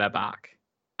 So they're back.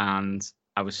 And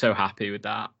I was so happy with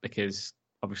that because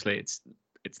obviously it's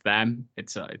them.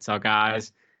 It's our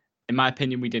guys. In my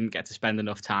opinion, we didn't get to spend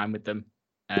enough time with them.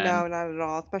 No, not at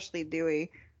all, especially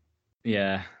Dewey.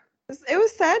 Yeah. It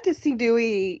was sad to see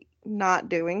Dewey not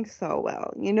doing so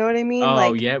well. You know what I mean? Oh,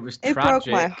 Like, yeah, it was it tragic. broke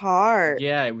my heart.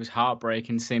 Yeah, it was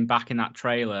heartbreaking seeing back in that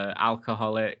trailer,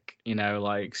 alcoholic,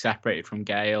 like separated from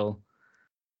Gail.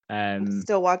 I'm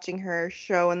still watching her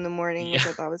show in the morning, which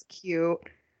I thought was cute.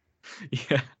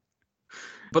 Yeah.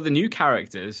 But the new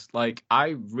characters, like,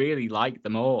 I really like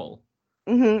them all.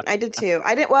 I did too.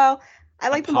 I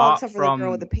liked them all except for the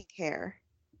girl with the pink hair.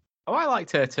 Oh, I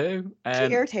liked her too. She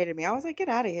irritated me. I was like, get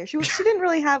out of here. She didn't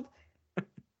really have,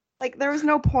 like, there was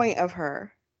no point of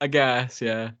her. I guess,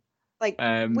 yeah. Like,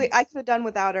 I could have done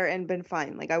without her and been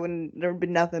fine. Like, there would have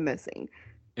been nothing missing.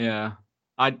 Yeah.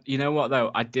 You know what though?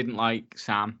 I didn't like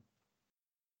Sam.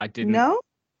 I didn't.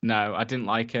 No, I didn't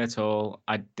like her at all.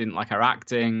 I didn't like her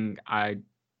acting.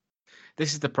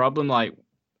 This is the problem. Like,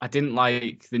 I didn't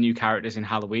like the new characters in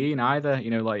Halloween either.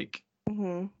 Like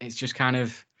it's just kind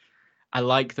of, I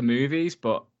like the movies,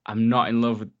 but I'm not in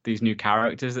love with these new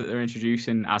characters that they're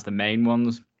introducing as the main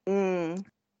ones. Mm.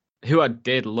 Who I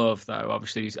did love, though,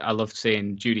 obviously, I loved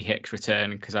seeing Judy Hicks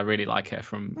return because I really like her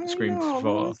from I Scream know, that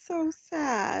 4. was so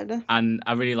sad. And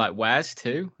I really like Wes,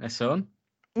 too, her son.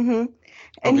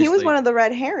 And he was Obviously, one of the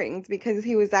red herrings because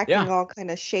he was acting yeah, all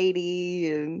kind of shady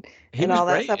he and was all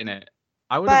that great stuff. in it.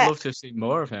 I would have But loved to have seen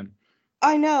more of him.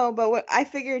 I know, but what I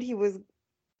figured he was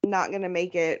not gonna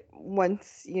make it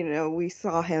once, we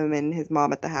saw him and his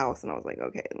mom at the house, and I was like,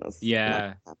 okay, let's not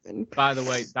Yeah. happen. By the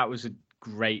way, that was a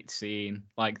great scene.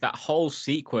 Like, that whole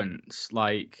sequence,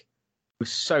 like,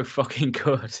 was so fucking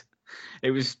good.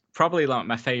 It was probably like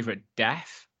my favorite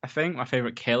death, I think, my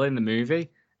favorite kill in the movie.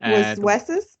 Was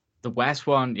Wes's? The West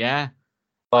one, yeah.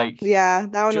 Like, Yeah,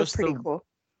 that one was just pretty the cool.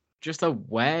 just the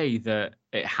way that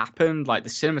it happened, like the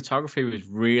cinematography was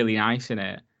really nice in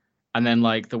it. And then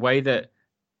like the way that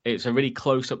it's a really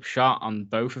close up shot on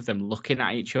both of them looking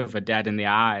at each other dead in the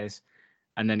eyes,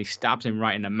 and then he stabs him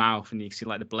right in the mouth, and you see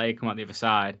like the blade come out the other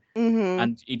side,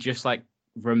 and he just like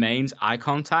remains eye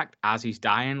contact as he's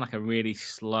dying, like a really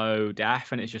slow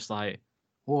death, and it's just like,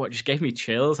 oh, it just gave me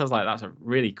chills. I was like, that's a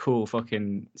really cool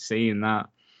fucking scene. That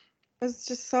It was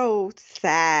just so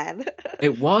sad.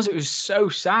 it was so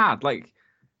sad. Like,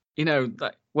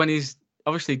 like when he's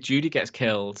obviously Judy gets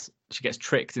killed, she gets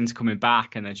tricked into coming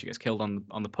back, and then she gets killed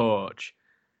on the porch.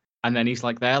 And then he's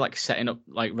like there, like setting up,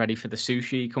 like ready for the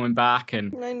sushi coming back,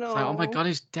 and I it's like, oh my know. god,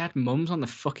 his dead mum's on the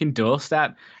fucking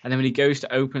doorstep. And then when he goes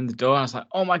to open the door, I was like,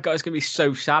 oh my god, it's gonna be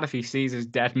so sad if he sees his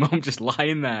dead mum just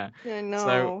lying there. I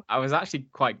So know. I was actually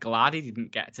quite glad he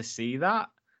didn't get to see that,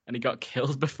 and he got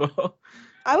killed before.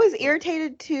 I was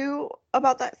irritated too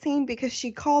about that scene because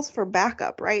she calls for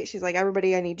backup, right? She's like,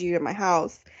 everybody, I need you at my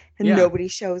house, and Yeah, nobody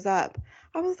shows up.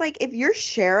 I was like, if your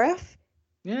sheriff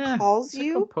yeah, calls that's a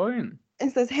you good point.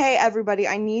 and says, hey, everybody,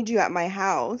 I need you at my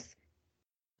house,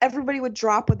 everybody would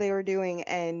drop what they were doing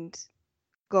and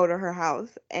go to her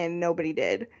house, and nobody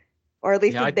did. Or at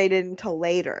least Yeah, they didn't until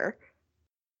later.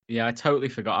 Yeah, I totally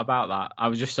forgot about that. I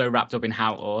was just so wrapped up in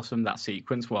how awesome that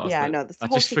sequence was Yeah, that no, this I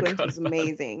whole just sequence forgot was about it.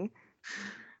 amazing.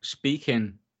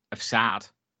 Speaking of sad,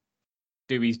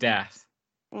 Dewey's death,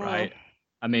 right?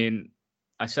 I mean,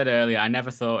 I said earlier, I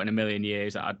never thought in a million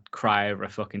years that I'd cry over a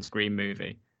fucking Scream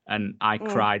movie. And I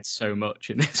cried so much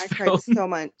in this I film. cried so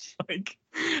much. like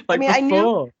I mean,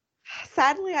 before.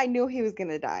 Sadly, I knew he was going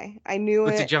to die. I knew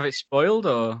But it. did you have it spoiled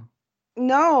or?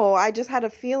 No, I just had a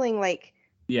feeling like,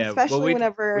 Yeah, well, especially we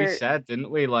whenever. said, didn't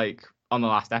we? Like on the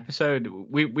last episode,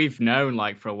 we've known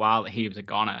like for a while that he was a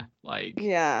goner. Like,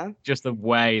 Yeah, just the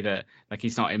way that like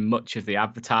he's not in much of the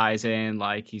advertising,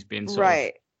 like he's been sort of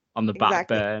right, on the back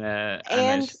exactly. burner,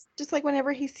 And it's just like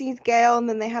whenever he sees Gail and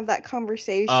then they have that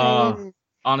conversation,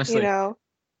 honestly,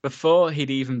 before he'd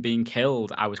even been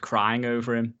killed, I was crying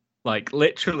over him. Like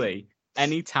literally,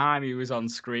 any time he was on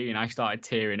screen, I started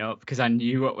tearing up because I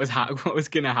knew what was what was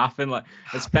gonna happen. Like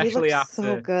he especially looked after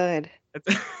so good.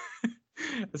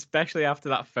 especially after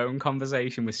that phone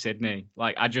conversation with Sydney.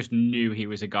 Like I just knew he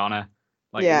was a goner.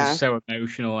 Like it Yeah, was so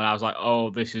emotional, and I was like, "Oh,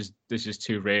 this is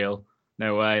too real.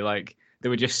 No way!" Like they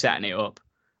were just setting it up.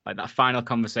 Like that final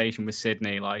conversation with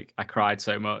Sydney, like I cried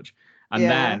so much, and yeah,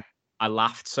 then I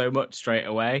laughed so much straight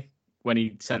away when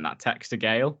he sent that text to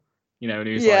Gail. And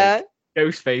he was yeah. like,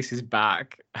 "Ghostface is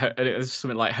back," and it was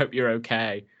something like, "Hope you're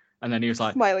okay." And then he was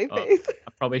like, Smiley "Oh, face.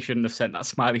 I probably shouldn't have sent that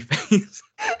smiley face."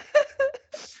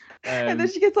 And then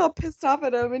she gets all pissed off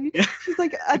at him, and Yeah. she's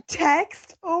like, "A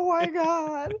text? Oh my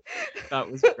god!" That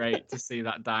was great to see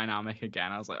that dynamic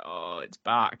again. I was like, oh, it's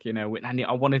back.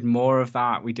 I wanted more of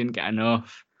that. We didn't get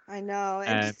enough. I know, and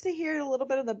Um, just to hear a little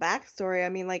bit of the backstory. I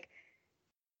mean, like,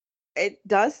 it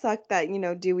does suck that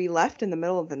Dewey left in the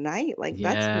middle of the night. Like,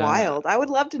 that's yeah, wild. I would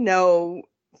love to know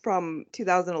from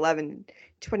 2011,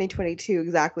 2022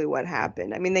 exactly what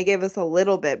happened. I mean, they gave us a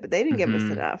little bit, but they didn't give us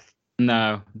mhm. enough.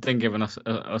 No, didn't give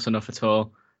us enough at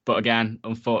all. But again,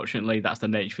 unfortunately, that's the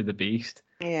nature of the beast.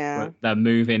 Yeah, But they're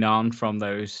moving on from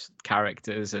those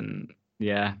characters, and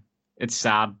yeah, it's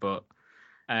sad. But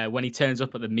when he turns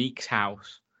up at the Meeks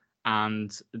house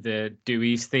and the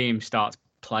Dewey's theme starts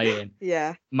playing,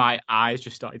 yeah. my eyes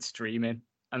just started streaming,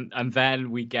 and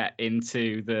then we get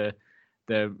into the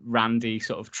Randy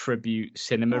sort of tribute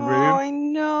cinema Oh, room, I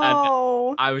and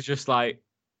know. I was just like,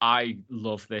 I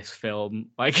love this film.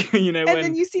 Like, And then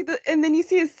when you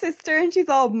see his sister, and she's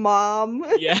all mom.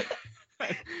 yeah,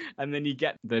 and then you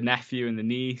get the nephew and the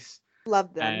niece.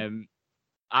 Love them.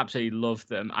 Absolutely loved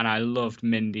them, and I loved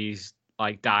Mindy's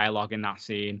like dialogue in that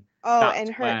scene. Oh, That's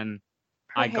and her when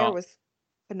her I hair got was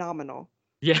phenomenal.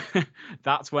 Yeah,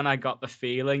 that's when I got the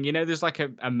feeling. You know, there's like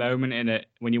a moment in it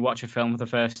when you watch a film for the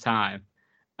first time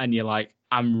and you're like,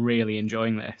 I'm really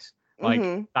enjoying this. Like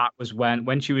Hmm. that was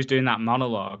when she was doing that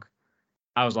monologue,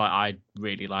 I was like, I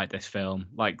really like this film.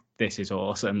 Like this is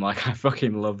awesome. Like I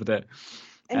fucking loved it.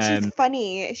 And she's Um,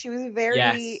 funny. She was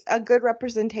very yes, a good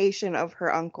representation of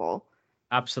her uncle.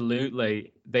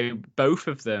 absolutely. They both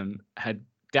of them had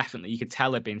definitely, you could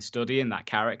tell had been studying that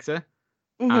character,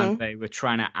 and Hmm. they were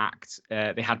trying to act.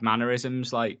 They had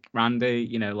mannerisms like Randy,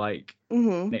 you know, like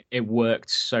Hmm. it worked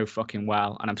so fucking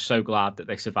well, and I'm so glad that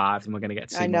they survived, and we're going to get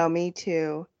to I see more. know, me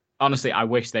too. Honestly, I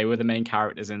wish they were the main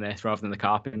characters in this rather than the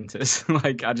Carpenters.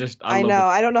 Like, I I love know. the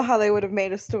I don't know how they would have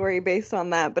made a story based on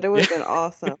that, but it would yeah, have been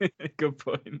awesome. good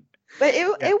point. But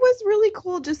Yeah, it was really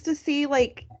cool just to see,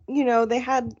 like, they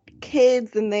had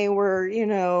kids and they were,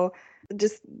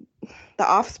 just the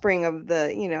offspring of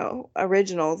the,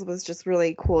 originals was just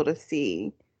really cool to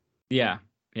see. yeah,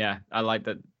 yeah. I like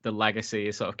that the legacy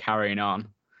is sort of carrying on.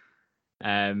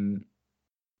 Um,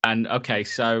 and okay,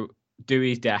 so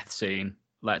Dewey's death scene.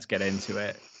 Let's get into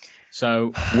it.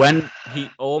 So when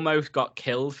he almost got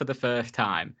killed for the first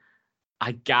time,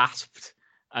 I gasped,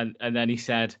 and then he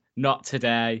said, "Not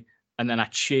today," and then I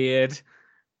cheered,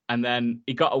 and then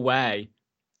he got away,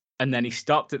 and then he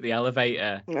stopped at the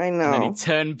elevator, I and then he know.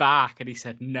 turned back and he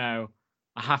said, "No,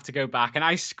 I have to go back," and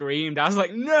I screamed. I was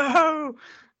like, "No!"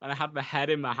 And I had my head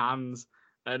in my hands,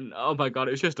 and oh my god,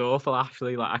 it was just awful.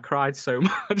 Actually, like I cried so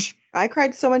much. I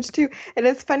cried so much too. And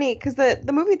it's funny because the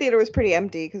movie theater was pretty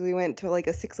empty because we went to like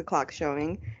a 6 o'clock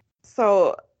showing.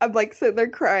 So I'm like sitting there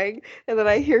crying, and then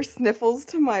I hear sniffles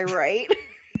to my right.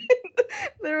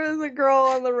 There was a girl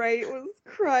on the right was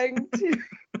crying too.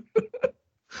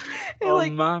 And Oh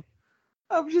like man.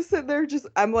 I'm just sitting there,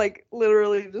 I'm like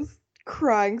literally just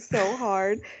crying so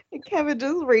hard. And Kevin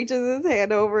just reaches his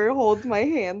hand over and holds my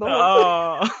hand the whole time.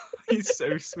 Oh, he's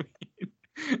so sweet.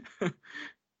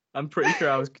 I'm pretty sure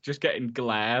I was just getting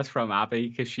glares from Abby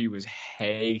because she was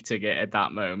hating it at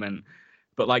that moment.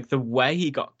 But like the way he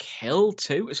got killed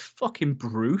too was fucking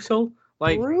brutal.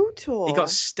 Like he got Brutal.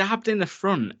 stabbed in the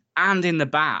front and in the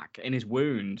back in his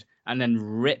wound and then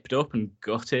ripped up and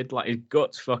gutted. Like his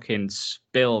guts fucking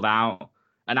spilled out.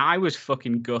 And I was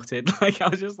fucking gutted. Like I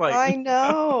was just like, I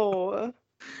know.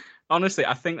 honestly,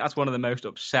 I think that's one of the most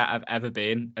upset I've ever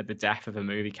been at the death of a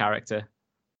movie character.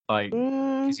 Like,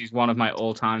 Mm, because he's one of my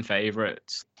all-time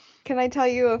favorites. can I tell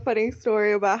you a funny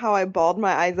story about how I bawled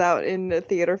my eyes out in the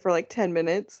theater for like 10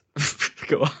 minutes?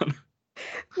 Go on.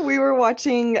 We were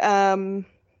watching the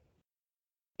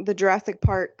Jurassic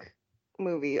Park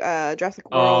movie,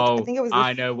 Jurassic World. I Oh, think it was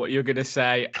I know what you're gonna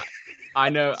say. I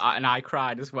know, and I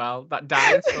cried as well. That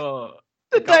dinosaur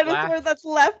the got dinosaur left. that's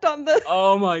left on the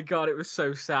Oh my god, it was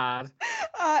so sad.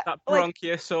 That like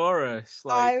Bronchiosaurus,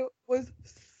 like, I was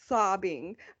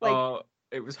sobbing. Like oh,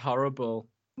 it was horrible.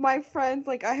 my friends,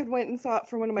 like I had went and saw it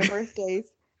for one of my birthdays,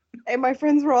 and my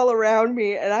friends were all around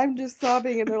me, and I'm just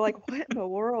sobbing, and they're like, "What in the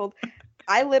world?"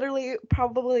 I literally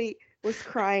probably was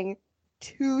crying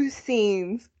 2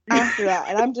 scenes after that,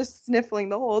 and I'm just sniffling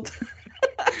the whole time.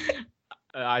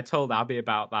 I told Abby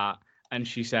about that, and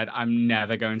she said, "I'm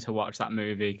never going to watch that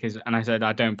movie." And I said,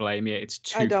 "I don't blame you. It's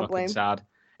I too don't fucking blame. sad.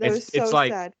 That was It's so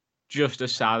like sad. just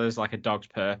as sad as like A Dog's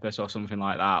Purpose or something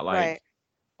like that. Right. Like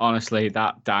honestly,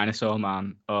 that dinosaur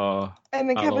man. Oh, And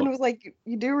then I Kevin love was like,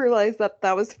 "You do realize that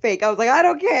that was fake?" I was like, "I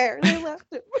don't care." They left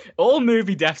it. all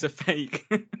movie deaths are fake.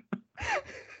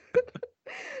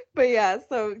 But yeah,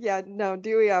 so yeah, no,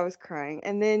 Dewey, I was crying.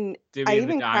 And then I Dewey and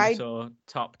the even cried. Dinosaur,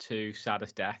 top 2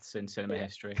 saddest deaths in cinema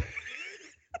history.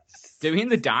 Dewey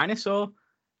and the Dinosaur.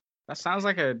 That sounds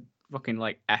like a fucking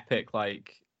like epic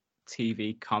like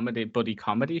TV comedy, buddy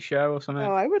comedy show or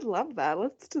something. Oh, I would love that.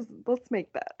 Let's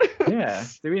make that. Yeah,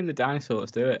 Dewey and the Dinosaur.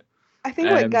 Let's do it. I think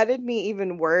what Um, gutted me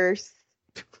even worse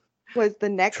was the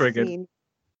next Triggered. scene.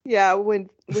 Yeah,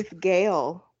 with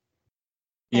Gail.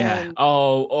 Yeah. And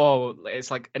Oh,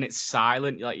 it's like, and it's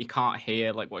silent. Like you can't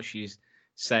hear like what she's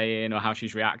saying or how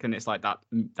she's reacting. It's like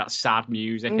that sad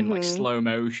music and like mhm, slow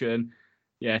motion.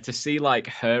 Yeah, to see like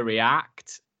her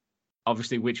react,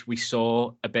 obviously, which we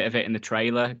saw a bit of it in the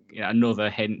trailer. You know, another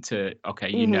hint to okay,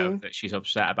 you know mhm, that she's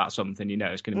upset about something. You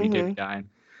know it's going to be Dewey mhm. dying.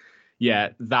 Yeah,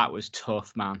 that was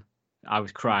tough, man. I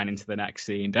was crying into the next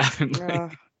scene, definitely.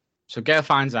 Ugh. So Gail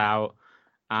finds out,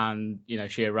 and you know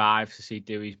she arrives to see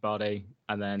Dewey's body,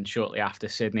 and then shortly after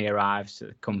Sydney arrives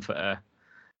to comfort her,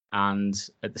 and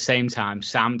at the same time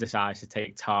Sam decides to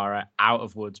take Tara out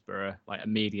of Woodsboro like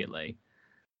immediately,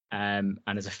 and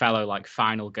as a fellow like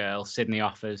final girl, Sydney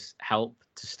offers help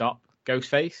to stop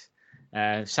Ghostface.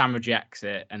 Sam rejects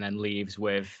it and then leaves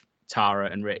with Tara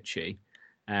and Richie,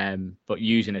 But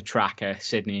using a tracker,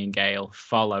 Sydney and Gale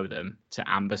follow them to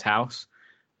Amber's house,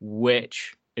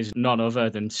 which is none other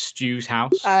than Stu's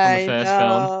house from the I first film.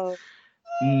 know.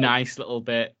 Nice little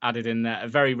bit added in there,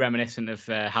 very reminiscent of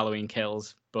Halloween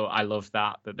Kills, but I love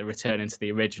that they're returning to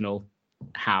the original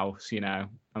house. You know,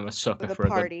 I'm a sucker The for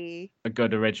party. a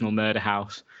good original murder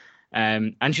house.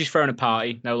 And she's throwing a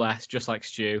party, no less, just like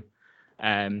Stu.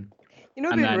 You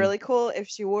know, it'd be really cool if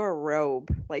she wore a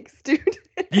robe, like Stu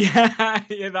did. Yeah,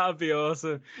 that would be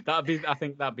awesome. I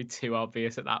think that'd be too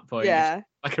obvious at that point. Yeah. Just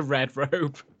like a red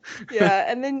robe.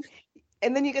 Yeah, and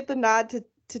then you get the nod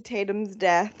to Tatum's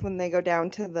death when they go down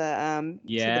to the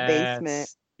basement.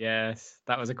 Yes,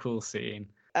 that was a cool scene.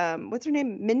 What's her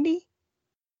name? Mindy?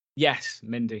 Yes,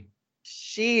 Mindy.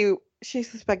 She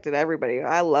suspected everybody.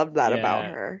 I loved that about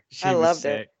her. I loved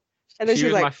it. And then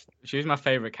she was my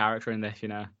favorite character in this, you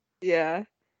know. Yeah.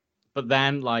 But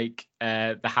then, like,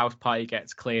 the house party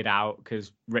gets cleared out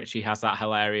because Richie has that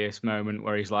hilarious moment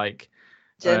where he's like,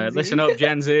 listen up,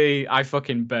 Gen Z. I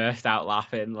fucking burst out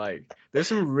laughing. Like, there's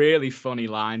some really funny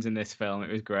lines in this film.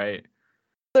 It was great.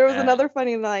 There was another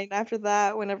funny line after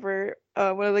that whenever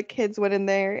one of the kids went in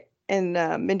there and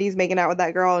Mindy's making out with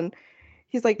that girl and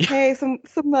he's like, hey, some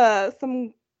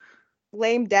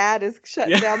lame dad is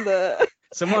shutting down the...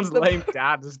 Someone's lame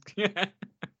dad is...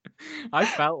 I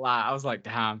felt that. I was like,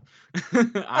 damn.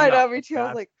 I know, me too. I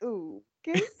was like, ooh,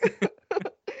 okay.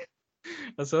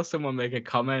 I saw someone make a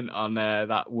comment on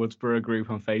that Woodsboro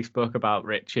group on Facebook about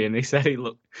Richie, and they said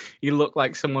he looked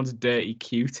like someone's dirty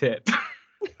Q-tip.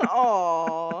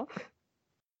 Aww.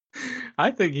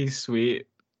 I think he's sweet.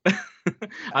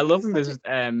 I love him as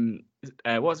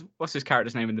what's his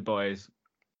character's name in The Boys?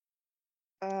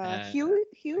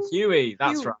 Huey.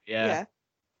 That's right. Yeah.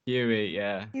 Huey,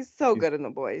 yeah. He's so good in The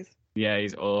Boys. Yeah,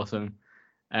 he's awesome.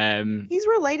 He's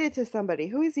related to somebody.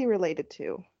 Who is he related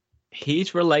to?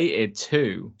 He's related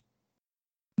to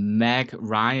Meg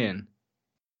Ryan.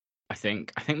 I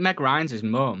think Meg Ryan's his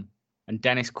mum, and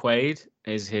Dennis Quaid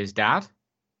is his dad.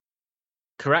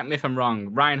 Correct me if I'm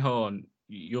wrong. Ryan Horn,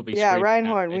 you'll be... Yeah, Ryan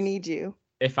Horn, we need you.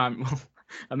 If I'm...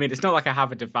 I mean, it's not like I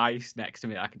have a device next to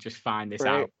me that I can just find this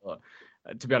out, but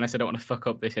to be honest, I don't want to fuck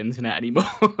up this internet anymore.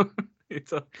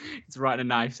 It's right on a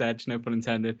knife's edge, no pun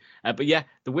intended. But yeah,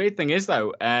 the weird thing is,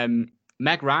 though,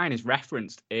 Meg Ryan is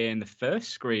referenced in the first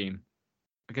Scream,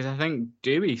 because I think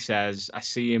Dewey says, I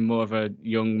see him more of a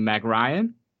young Meg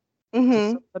Ryan.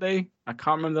 Mm-hmm. Somebody. I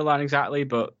can't remember the line exactly,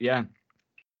 but yeah,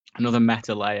 another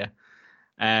meta layer.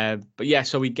 But yeah,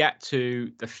 so we get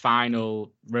to the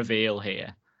final reveal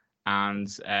here, and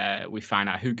we find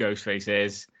out who Ghostface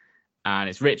is, and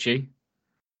it's Richie.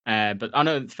 But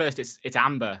first it's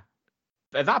Amber.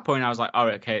 At that point, I was like, oh,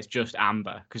 okay, it's just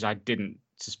Amber, because I didn't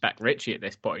suspect Richie at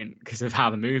this point because of how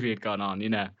the movie had gone on, you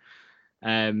know.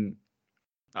 That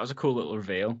was a cool little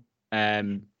reveal.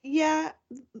 Yeah,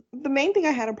 the main thing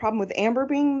I had a problem with Amber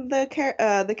being the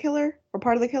killer, or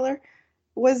part of the killer,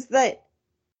 was that,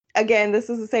 again, this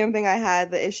is the same thing I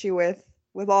had the issue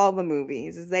with all the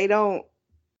movies, is they don't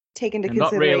take into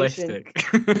consideration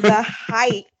the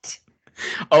height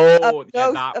of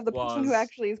the person who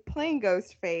actually is playing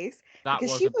Ghostface,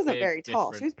 because she wasn't very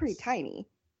tall. She was pretty tiny.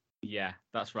 Yeah,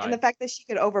 that's right. And the fact that she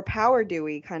could overpower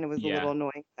Dewey kind of was a little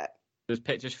annoying. There's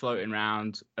pictures floating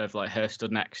around of like her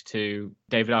stood next to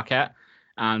David Arquette,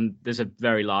 and there's a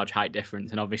very large height difference.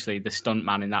 And obviously, the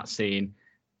stuntman in that scene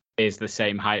is the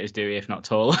same height as Dewey, if not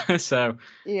taller. So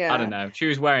I don't know. She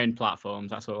was wearing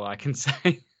platforms. That's all I can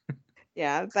say.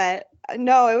 Yeah, but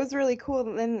no, it was really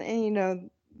cool. And you know,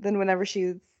 then whenever she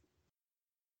was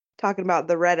talking about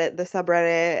the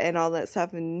subreddit and all that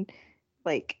stuff, and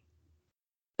like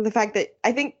the fact that,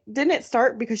 I think, didn't it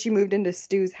start because she moved into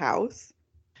Stu's house?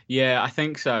 Yeah, I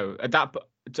think so.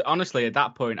 Honestly, at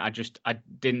that point, I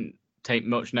didn't take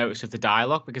much notice of the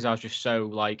dialogue because I was just so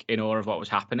like in awe of what was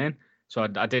happening. So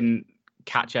I didn't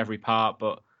catch every part,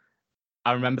 but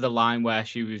I remember the line where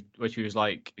she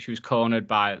was cornered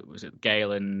by, was it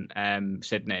Gale and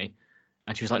Sydney,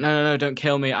 and she was like, no, don't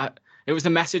kill me. It was the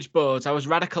message boards. I was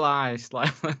radicalized.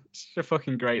 Like, it's a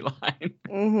fucking great line.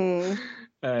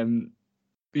 Mm-hmm.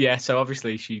 Yeah, so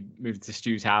obviously she moved to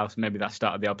Stu's house. Maybe that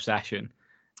started the obsession.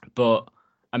 But,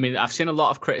 I mean, I've seen a lot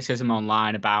of criticism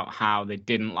online about how they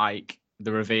didn't like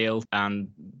the reveal, and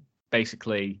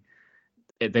basically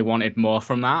they wanted more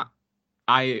from that.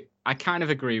 I kind of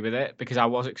agree with it, because I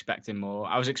was expecting more.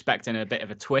 I was expecting a bit of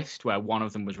a twist where one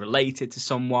of them was related to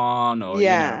someone, or,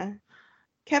 yeah. You know.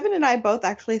 Kevin and I both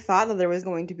actually thought that there was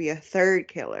going to be a third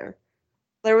killer.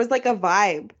 There was like a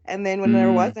vibe, and then when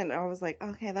there wasn't, I was like,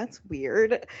 okay, that's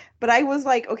weird. But I was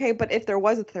like, okay, but if there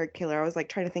was a third killer, I was like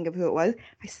trying to think of who it was.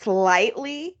 I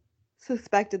slightly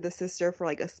suspected the sister for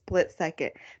like a split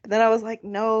second. But then I was like,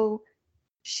 no,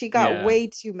 she got Yeah. way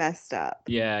too messed up.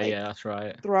 Yeah, Like, yeah, that's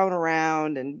right. thrown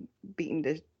around and beaten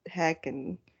to heck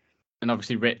and And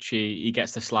obviously Richie, he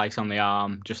gets the slice on the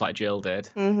arm just like Jill did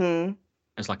mm-hmm.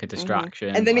 as like a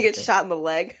distraction. And then he like gets shot in the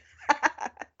leg. I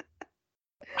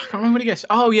can't remember when he gets.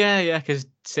 Oh yeah, because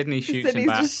Sydney shoots him Sydney's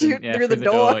back. just shooting Yeah, through the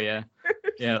door. Yeah,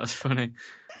 yeah, that's funny.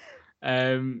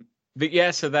 But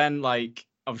yeah, so then like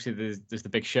obviously there's the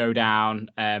big showdown.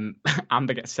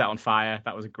 Amber gets set on fire.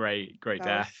 That was a great That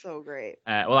death. was so great.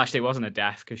 Well, actually, it wasn't a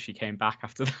death because she came back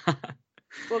after that.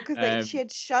 Well, because she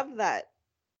had shoved that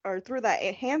or threw that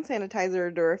hand sanitizer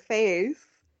into her face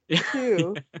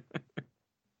too.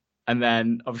 And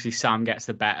then obviously Sam gets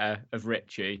the better of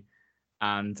Richie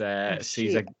and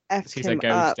sees a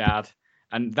ghost dad.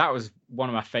 And that was one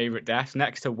of my favorite deaths.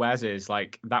 Next to Wes's,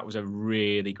 like that was a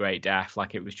really great death.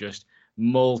 Like it was just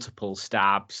multiple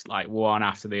stabs, like one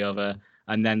after the other.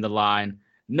 And then the line,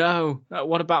 "No,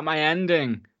 what about my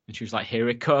ending?" And she was like, "Here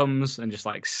it comes," and just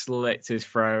like slits his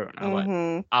throat. And I was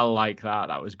like, I like that.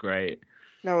 That was great.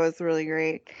 That was really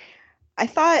great. I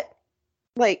thought,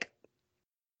 like,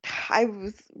 I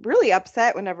was really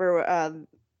upset whenever,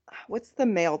 what's the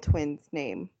male twin's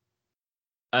name?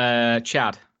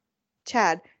 Chad.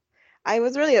 I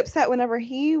was really upset whenever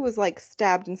he was like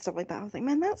stabbed and stuff like that. I was like,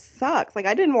 man, that sucks. Like,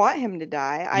 I didn't want him to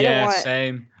die. I didn't want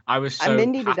Same. I was so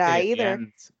Mindy to die either.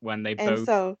 When they and both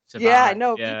so survived. yeah, I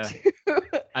know. Yeah. Me too.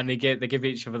 And they give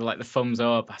each other like the thumbs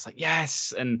up. I was like,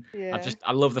 yes. And Yeah.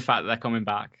 I love the fact that they're coming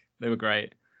back. They were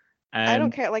great. I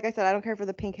don't care. Like I said, I don't care for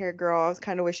the pink haired girl. I was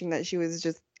kind of wishing that she was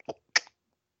just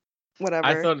whatever.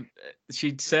 I thought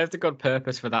she served a good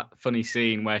purpose for that funny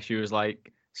scene where she was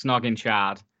like snogging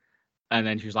Chad, and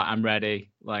then she was like, "I'm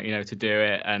ready," like to do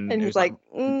it, and he's it was like,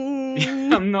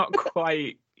 "I'm not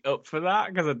quite up for that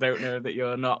because I don't know that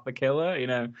you're not the killer."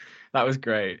 That was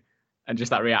great, and just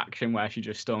that reaction where she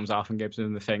just storms off and gives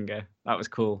him the finger. That was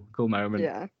cool moment.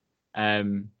 Yeah.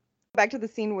 Back to the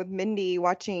scene with Mindy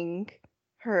watching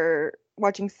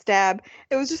Stab.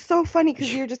 It was just so funny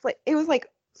because you're just like, it was like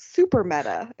super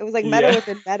meta. It was like meta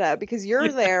within meta because you're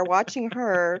there watching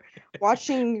her,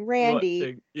 watching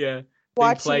Randy,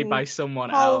 watching played by someone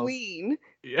Halloween. else.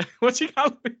 Yeah, watching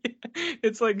Halloween.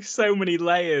 It's like so many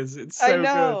layers. It's so I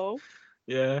know.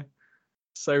 good. Yeah,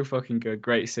 so fucking good.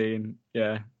 Great scene.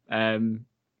 Yeah. And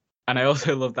I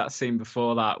also love that scene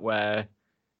before that where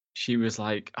she was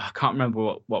like, I can't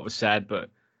remember what was said, but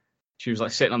she was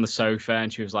like sitting on the sofa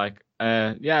and she was like,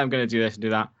 yeah, I'm going to do this and do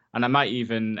that. And I might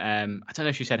even, I don't know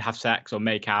if she said have sex or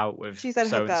make out with she said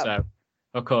so-and-so.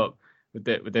 Hook up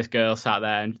with this girl sat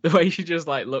there. And the way she just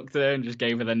like looked at her and just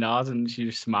gave her the nod and she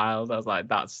just smiled. I was like,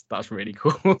 that's really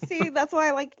cool. See, that's why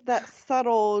I liked that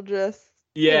subtle just.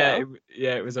 Yeah,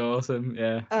 it was awesome.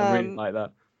 Yeah, I really like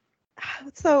that.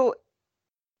 So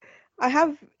I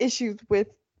have issues with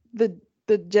the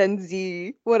Gen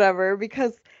Z whatever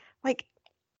because like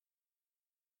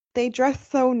they dress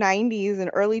so 90s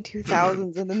and early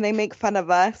 2000s and then they make fun of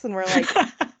us and we're like,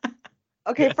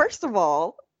 okay, first of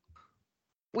all,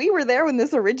 we were there when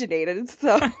this originated,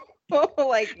 so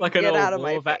like an get old out of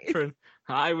war my veteran. face.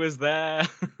 I was there.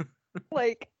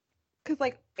 Like, because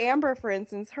like Amber, for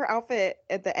instance, her outfit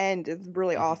at the end is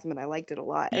really awesome and I liked it a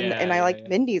lot. And I liked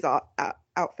Mindy's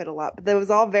outfit a lot, but that was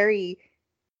all very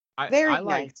I nice.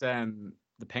 liked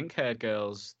the pink-haired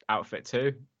girl's outfit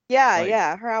too.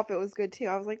 Yeah, her outfit was good too.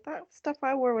 I was like, that's stuff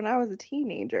I wore when I was a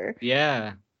teenager.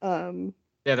 Yeah.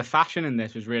 Yeah, the fashion in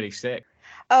this was really sick.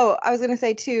 Oh, I was gonna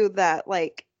say too that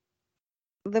like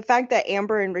the fact that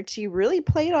Amber and Richie really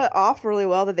played off really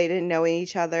well that they didn't know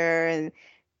each other and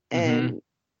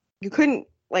you couldn't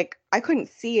I couldn't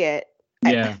see it.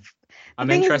 Yeah. I'm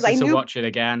interested to watch it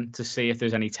again to see if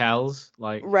there's any tells.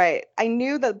 Right. I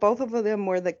knew that both of them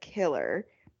were the killer,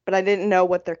 but I didn't know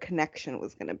what their connection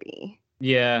was gonna be.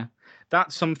 Yeah,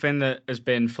 that's something that has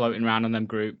been floating around on them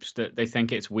groups that they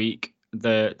think it's weak,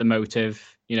 the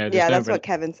motive. That's what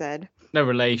Kevin said. No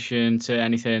relation to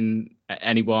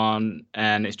anyone,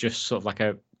 and it's just sort of like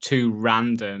two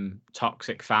random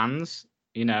toxic fans.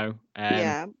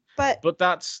 But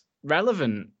that's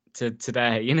relevant to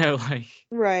today.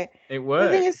 Right. It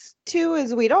works. The thing is, too,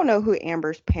 is we don't know who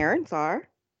Amber's parents are.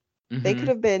 Mm-hmm. They could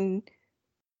have been,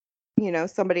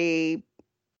 somebody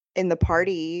in the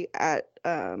party at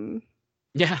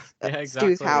exactly,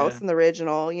 Stu's house in the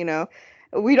original,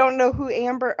 we don't know who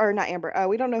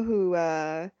we don't know who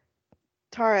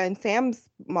Tara and Sam's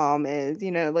mom is,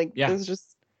 there's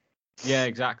just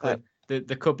exactly. There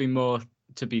could be more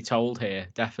to be told here,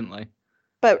 definitely.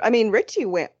 But I mean, Richie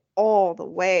went all the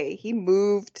way. He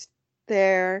moved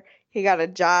there. He got a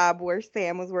job where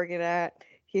Sam was working at.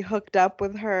 he hooked up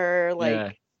with her. Like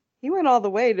Yeah. he went all the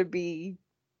way to be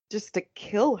just to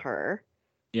kill her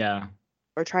Yeah.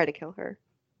 or try to kill her.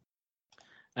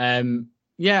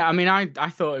 Yeah, I mean, I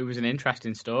thought it was an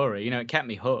interesting story. It kept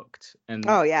me hooked, and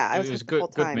Oh yeah, I it was was hooked the whole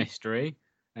good time. mystery,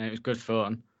 and it was good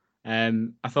fun.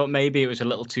 I thought maybe it was a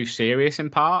little too serious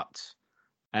in parts,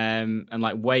 and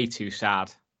like way too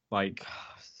sad. Like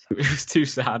it was too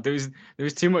sad. There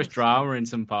was too much drama in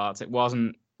some parts. It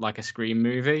wasn't like a Scream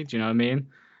movie. Do you know what I mean?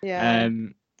 Yeah.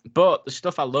 But the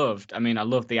stuff I loved. I mean, I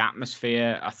loved the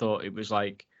atmosphere. I thought it was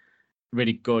like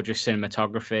really gorgeous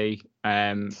cinematography,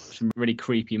 some really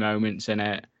creepy moments in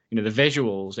it. The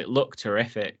visuals, it looked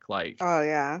terrific. Like, Oh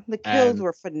yeah, the kills um,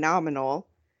 were phenomenal.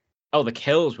 oh, the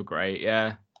kills were great.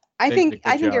 Yeah, I they did a think good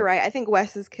I think you're job. right. I think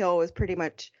Wes's kill was pretty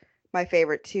much my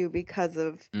favorite too because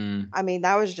of Mm. I mean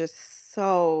that was just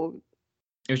so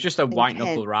It was just a white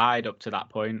knuckle intense. ride up to that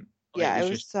point. It Yeah, it was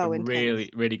was just a so intense. really,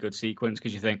 really good sequence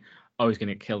because you think, oh, he's going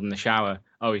to get killed in the shower.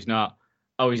 Oh, he's not.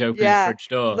 Oh, he's opening the Yeah. fridge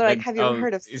door. They're like, Then, have you ever oh,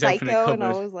 heard of he's opening a Psycho? And I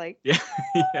cupboard. was like, Yeah,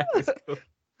 yeah, it's cool.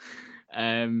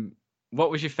 What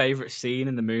was your favorite scene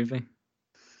in the movie?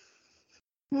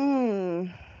 hmm.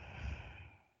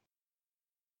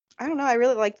 I don't know. I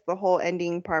really liked the whole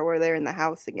ending part where they're in the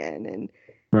house again and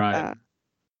Right. uh,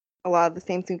 a lot of the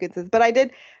same sequences. But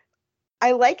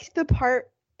I liked the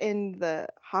part in the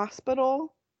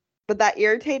hospital, but that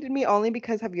irritated me only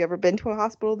because have you ever been to a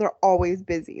hospital? They're always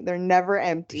busy. They're never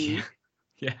empty.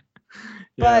 Yeah.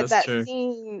 Yeah, But that's that true.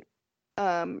 scene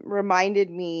reminded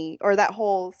me, or that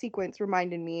whole sequence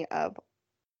reminded me of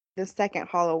the second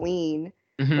Halloween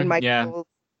when Michael Yeah, was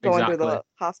going through exactly. the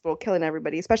hospital killing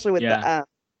everybody, especially with Yeah.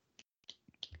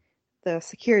 the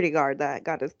security guard that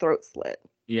got his throat slit.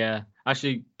 Yeah.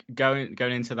 Actually, going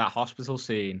into that hospital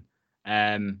scene,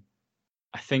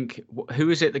 I think who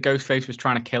was it the Ghostface was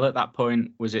trying to kill at that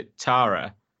point? Was it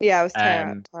Tara? Yeah, it was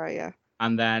Tara. Um, Tara, yeah.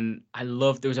 and then I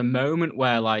loved there was a moment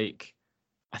where like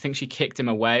I think she kicked him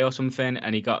away or something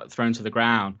and he got thrown to the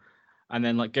ground. And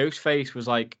then like Ghostface was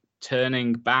like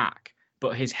turning back,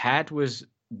 but his head was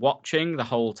watching the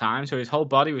whole time. So his whole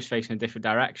body was facing a different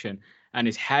direction and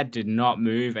his head did not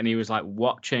move and he was like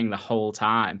watching the whole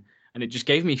time. And it just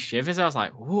gave me shivers. I was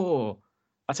like, whoa,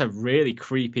 that's a really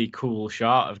creepy, cool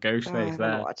shot of Oh, I Ghostface want to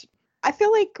there. watch it. I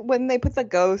feel like when they put the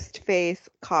ghost face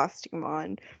costume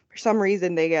on, for some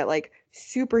reason they get like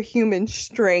superhuman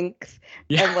strength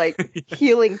Yeah. and like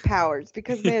healing powers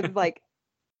because Yeah.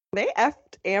 they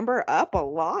effed Amber up a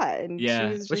lot and she Yeah.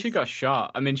 was Well, she just got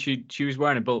shot. I mean, she was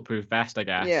wearing a bulletproof vest, I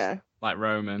guess, yeah. like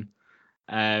Roman.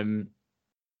 Um,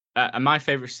 and my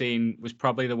favorite scene was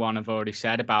probably the one I've already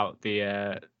said about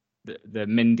the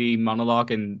Mindy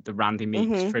monologue in the Randy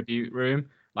Meeks hmm tribute room.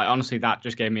 Like honestly, that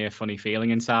just gave me a funny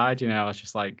feeling inside. I was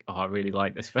just like, oh, I really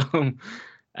like this film.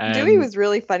 Dewey Um, was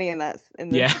really funny in this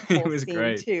yeah, it whole was scene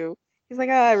great. too. He's like,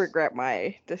 oh, I regret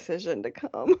my decision to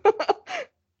come.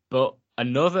 But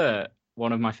another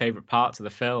one of my favorite parts of the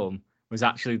film was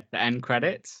actually the end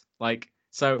credits. Like,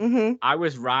 so hmm I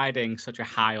was riding such a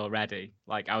high already.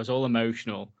 Like, I was all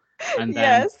emotional, and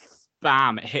then Yes.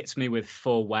 bam, it hits me with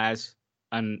full Wes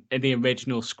and in the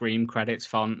original Scream credits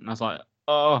font. And I was like,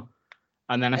 oh.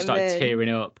 And then I And started then tearing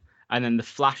up. And then the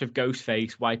flash of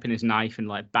Ghostface wiping his knife and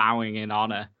like bowing in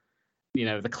honor.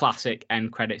 The classic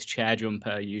end credits chair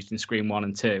jumper used in Scream 1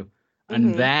 and 2. And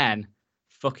hmm then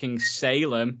fucking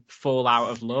Salem Fall Out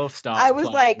of Love I starts was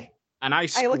playing. like, And I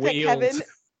I looked at squealed. Kevin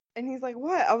and he's like,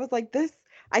 what? I was like, this.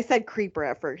 I said creeper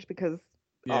at first because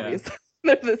Yeah. obviously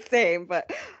they're the same,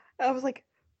 but I was like,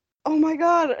 oh my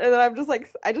God. And then I'm just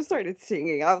like, I just started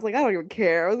singing. I was like, I don't even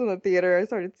care. I was in the theater. I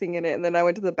started singing it. And then I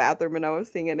went to the bathroom and I was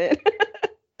singing it.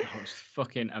 That was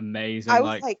fucking amazing. I was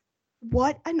Like, like,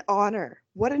 what an honor.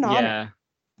 What an honor. yeah.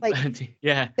 Like,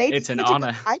 Yeah, they it's did an such a good,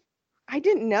 honor. I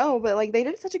didn't know, but like they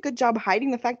did such a good job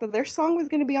hiding the fact that their song was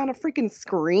going to be on a freaking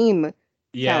Scream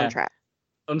Yeah. soundtrack.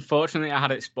 Unfortunately, I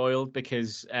had it spoiled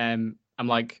because I'm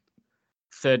like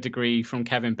third degree from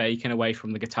Kevin Bacon away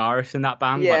from the guitarist in that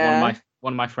band. Like Yeah.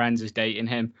 one of my friends is dating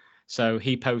him, so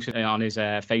he posted it on his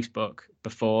Facebook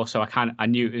before, so I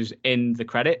knew it was in the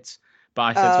credits. But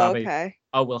I said to Oh, Abby, okay.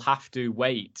 "Oh, we'll have to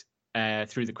wait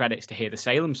through the credits to hear the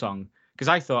Salem song," because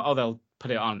I thought, oh, they'll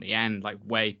put it on at the end, like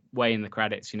way in the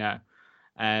credits,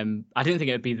 I didn't think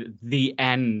it would be the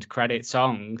end credit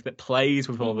song that plays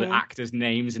with all the Mhm. actors'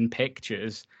 names and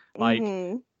pictures. Like,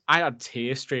 Mhm. I had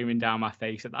tears streaming down my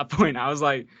face at that point. I was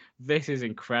like, this is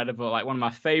incredible. Like, one of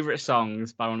my favorite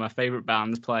songs by one of my favorite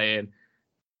bands playing,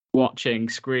 watching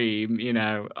Scream,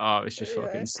 oh, it's just Yeah.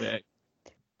 fucking sick.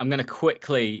 I'm going to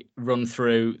quickly run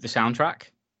through the soundtrack.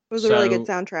 It was a really good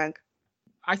soundtrack.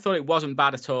 I thought it wasn't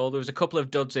bad at all. There was a couple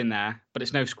of duds in there, but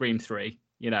it's no Scream 3.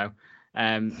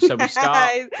 So we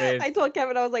start with... I told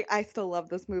Kevin, I was like, I still love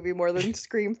this movie more than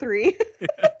Scream 3.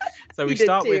 So we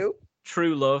start with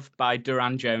True Love by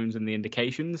Duran Jones and the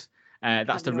Indications.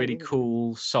 That's the really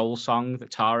cool soul song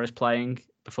that Tara's playing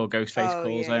before Ghostface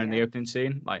calls her in the opening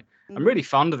scene. Like, I'm really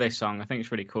fond of this song. I think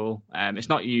it's really cool. It's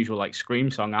not your usual like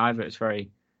Scream song either. It's very,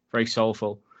 very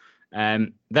soulful.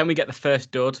 Then we get the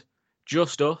first dud,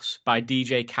 Just Us by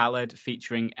DJ Khaled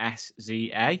featuring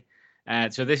SZA.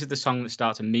 So this is the song that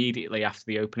starts immediately after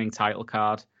the opening title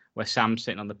card, where Sam's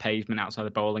sitting on the pavement outside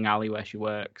the bowling alley where she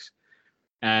works.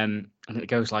 And it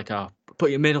goes like, "Oh,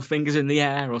 put your middle fingers in the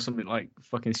air," or something like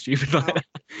fucking stupid like that.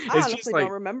 I honestly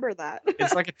don't remember that.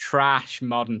 It's like a trash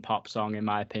modern pop song, in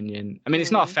my opinion. I mean,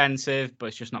 it's not offensive, but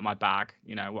it's just not my bag.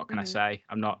 What can I say?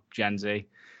 I'm not Gen Z.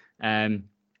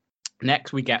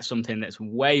 Next, we get something that's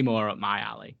way more up my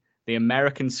alley. The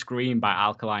American Scream by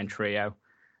Alkaline Trio.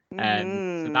 So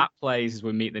that plays as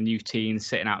we meet the new teens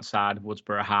sitting outside of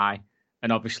Woodsboro High.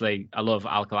 And obviously, I love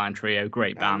Alkaline Trio.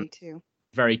 Great band. Me too.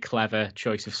 Very clever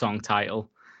choice of song title.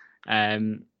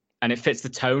 And it fits the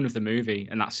tone of the movie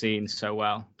and that scene so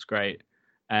well. It's great.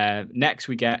 Next,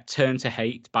 we get Turn to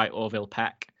Hate by Orville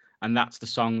Peck. And that's the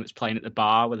song that's playing at the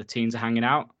bar where the teens are hanging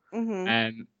out.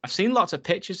 I've seen lots of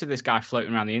pictures of this guy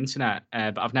floating around the internet,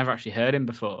 but I've never actually heard him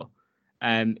before.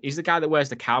 He's the guy that wears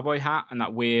the cowboy hat and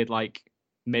that weird, like,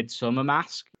 midsummer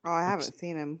mask. Oh, I haven't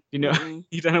seen him. You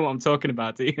don't know what I'm talking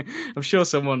about, do you? I'm sure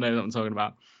someone knows what I'm talking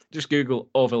about. Just Google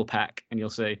Orville Peck and you'll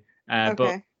see. Okay.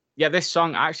 But yeah, this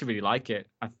song, I actually really like it.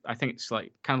 I think it's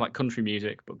like kind of like country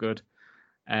music, but good.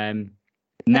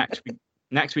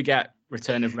 Next we get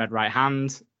Return of Red Right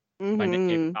Hand by Nick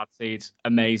Cave and Bad Seeds.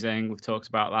 Amazing. We've talked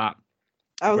about that.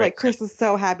 I was like, Chris is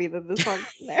so happy that this song's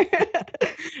there.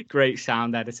 Great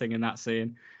sound editing in that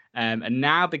scene. And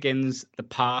now begins the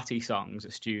party songs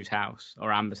at Stu's house,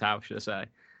 or Amber's house, should I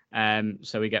say.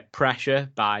 So we get Pressure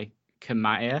by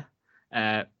Kamaya.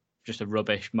 Just a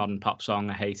rubbish modern pop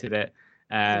song. I hated it.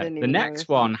 The next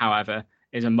one, however,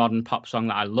 is a modern pop song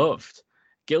that I loved.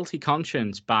 Guilty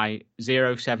Conscience by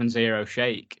 070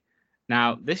 Shake.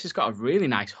 Now, this has got a really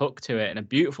nice hook to it and a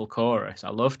beautiful chorus. I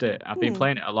loved it. I've been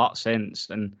playing it a lot since,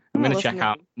 and I'm going to check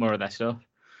out more of their stuff.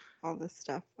 All this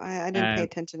stuff. I didn't pay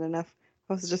attention enough.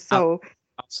 I was just so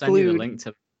I'll send you the link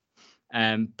to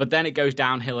it. But then it goes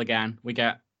downhill again. We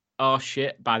get Oh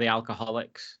Shit by the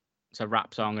Alcoholics. It's a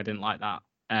rap song. I didn't like that.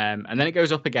 And then it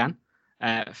goes up again.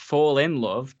 Fall in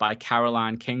Love by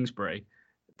Caroline Kingsbury.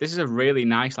 This is a really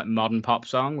nice, like, modern pop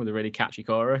song with a really catchy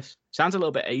chorus. Sounds a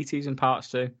little bit 80s in parts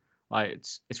too. Like,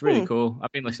 it's really cool.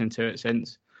 I've been listening to it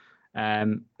since.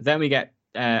 Then we get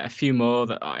a few more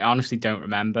that I honestly don't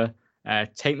remember.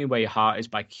 Take Me Where Your Heart Is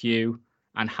by Q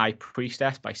and High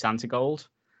Priestess by Santigold.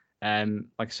 Like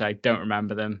I say, don't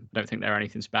remember them. Don't think they're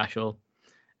anything special.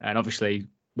 And obviously,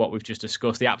 what we've just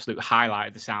discussed, the absolute highlight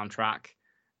of the soundtrack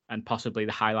and possibly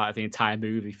the highlight of the entire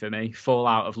movie for me, Fall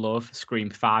Out of Love, Scream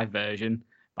 5 version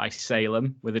by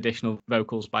Salem with additional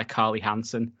vocals by Carly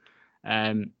Hansen.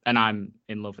 And I'm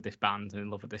in love with this band and in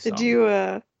love with this song. Did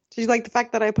you like the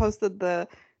fact that I posted the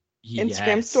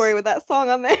Instagram story with that song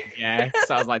on there? Yes,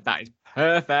 I was like, that is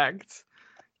perfect.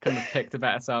 Couldn't have picked a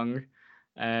better song.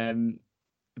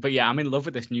 But yeah, I'm in love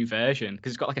with this new version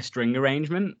because it's got like a string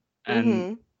arrangement,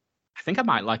 and I think I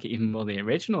might like it even more than the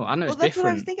original. I know it's that's different.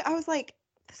 What I was thinking. I was like,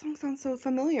 the song sounds so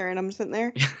familiar, and I'm just sitting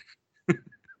there,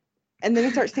 and then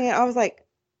he starts singing. I was like,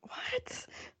 what?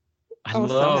 I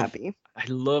was so happy. I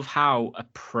love how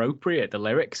appropriate the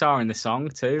lyrics are in the song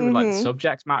too, like the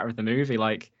subject matter of the movie.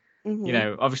 Like, you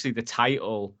know, obviously the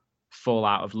title "Fall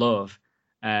Out of Love,"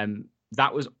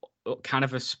 that was kind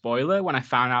of a spoiler when I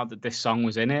found out that this song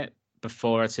was in it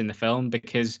before it's in the film,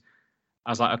 because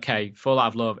I was like, okay, Fall Out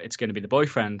of Love, it's going to be the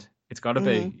boyfriend. It's got to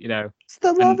be, you know. It's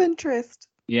the love interest.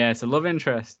 Yeah, it's a love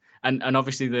interest. And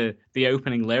obviously the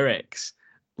opening lyrics,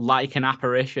 like an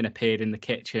apparition appeared in the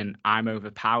kitchen, I'm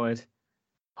overpowered,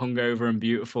 hungover and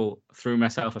beautiful, threw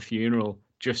myself a funeral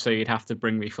just so you'd have to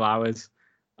bring me flowers.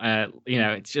 You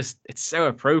know, it's so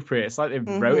appropriate. It's like they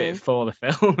wrote it for the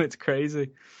film. It's crazy.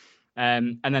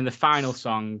 And then the final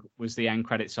song was the end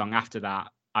credit song after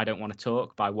that, I Don't Want to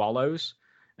Talk by Wallows.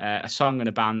 A song and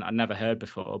a band I'd never heard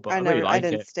before, but I really like it.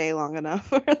 I didn't stay long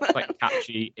enough. It's like a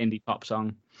catchy indie pop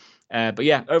song. But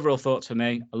yeah, overall thoughts for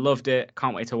me. I loved it.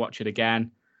 Can't wait to watch it again.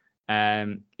 You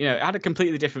know, it had a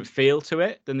completely different feel to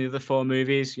it than the other four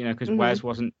movies, you know, because Wes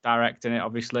wasn't directing it,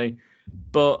 obviously.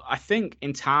 But I think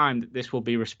in time this will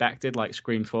be respected like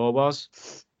Scream 4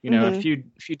 was. You know, a few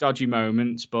dodgy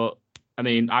moments, but I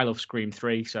mean, I love Scream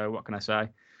 3, so what can I say?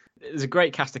 There's a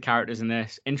great cast of characters in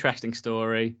this, interesting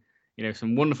story, you know,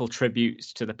 some wonderful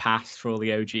tributes to the past for all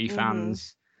the OG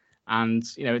fans. And,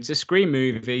 it's a Scream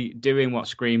movie doing what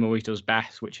Scream always does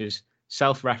best, which is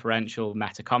self-referential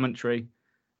meta commentary.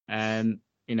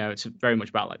 It's very much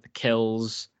about like the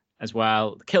kills as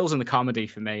well, the kills and the comedy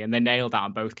for me, and they nailed that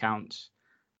on both counts.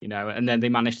 And then they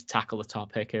managed to tackle the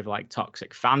topic of like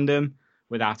toxic fandom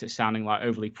without it sounding like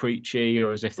overly preachy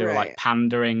or as if they were like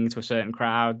pandering to a certain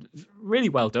crowd. Really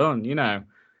well done,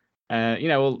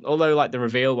 although like the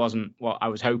reveal wasn't what I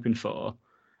was hoping for.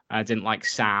 I didn't like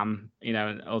Sam,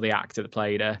 or the actor that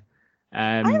played her.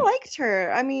 I liked her.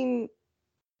 I mean,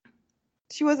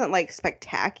 she wasn't like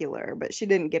spectacular, but she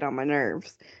didn't get on my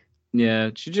nerves.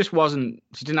 Yeah, she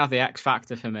didn't have the X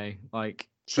factor for me. Like,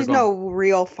 she's no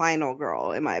real final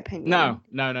girl, in my opinion.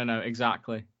 No,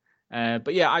 exactly.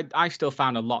 But yeah, I still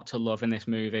found a lot to love in this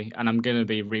movie, and I'm going to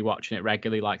be rewatching it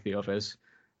regularly like the others.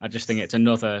 I just think it's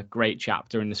another great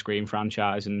chapter in the Scream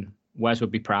franchise, and Wes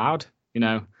would be proud.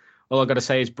 All I've got to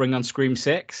say is bring on Scream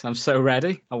 6. I'm so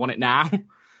ready. I want it now.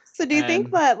 So do you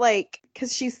think that, like,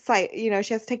 because she has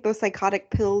to take those psychotic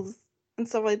pills and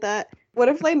stuff like that, what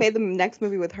if they made the next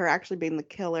movie with her actually being the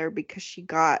killer because she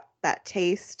got that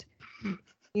taste,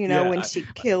 when she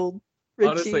killed Richie?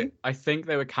 Honestly, I think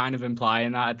they were kind of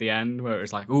implying that at the end, where it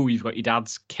was like, "Oh, you've got your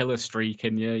dad's killer streak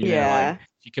in you." Yeah. Like,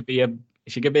 she could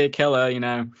be a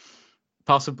killer.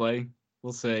 Possibly.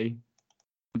 We'll see.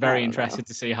 Very interested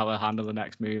to see how they'll handle the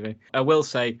next movie. I will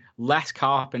say less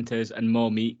Carpenters and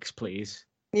more Meeks, please.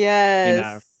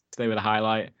 Yes. They were the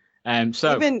highlight.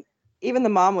 So even the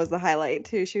mom was the highlight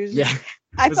too. She was just,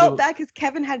 I felt bad because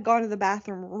Kevin had gone to the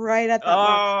bathroom right at that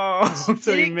moment.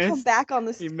 So he didn't come back on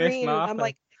the screen. I'm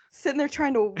like sitting there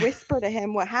trying to whisper to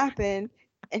him what happened,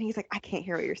 and he's like, I can't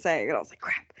hear what you're saying. And I was like,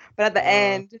 crap. But at the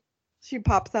end, she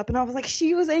pops up, and I was like,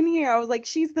 she was in here. I was like,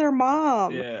 she's their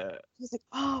mom. Yeah. He was like,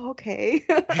 oh, okay.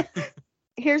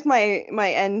 Here's my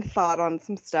end thought on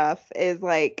some stuff is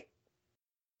like,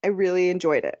 I really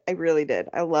enjoyed it. I really did.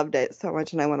 I loved it so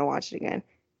much, and I want to watch it again.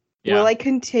 Yeah. Will I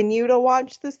continue to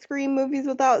watch the Scream movies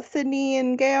without Sydney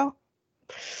and Gail?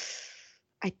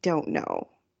 I don't know.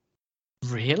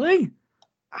 Really?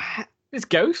 It's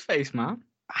Ghostface, man.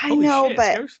 I know, shit,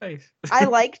 but it's Ghostface. I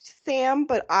liked Sam,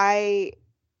 but I'm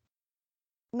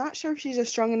not sure if she's a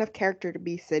strong enough character to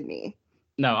be Sydney.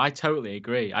 No, I totally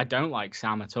agree. I don't like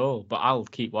Sam at all, but I'll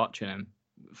keep watching him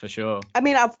for sure. I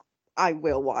mean, I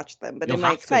will watch them, but am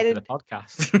I excited for the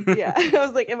podcast? Yeah, I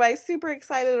was like, am I super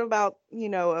excited about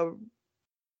a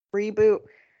reboot?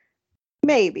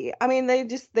 Maybe. I mean,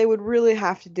 they would really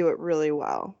have to do it really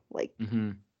well. Like,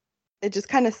 It just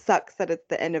kind of sucks that it's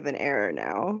the end of an era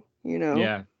now.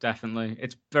 Yeah, definitely.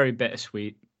 It's very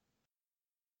bittersweet.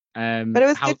 But it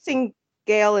was good seeing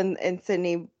Gail and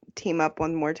Sydney team up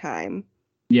one more time.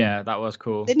 Yeah, that was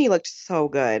cool. Sydney looked so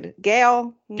good.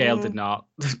 Gail did not.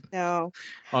 No.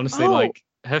 Honestly, like,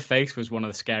 her face was one of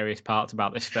the scariest parts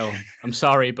about this film. I'm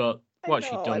sorry, but what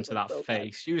she'd done to that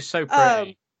face. She was so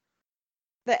pretty.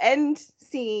 The end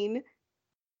scene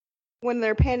when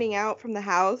they're panning out from the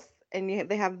house and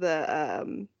they have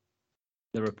the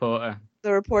reporter.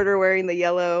 The reporter wearing the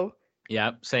yellow.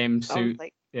 Yeah, same suit.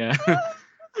 Like, yeah.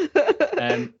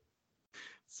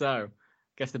 So, I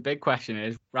guess the big question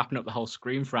is, wrapping up the whole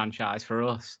Scream franchise for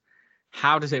us,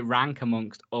 how does it rank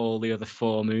amongst all the other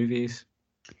 4 movies?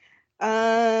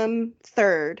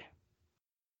 Third.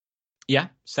 Yeah,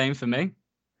 same for me.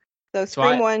 So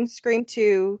Scream 1, Scream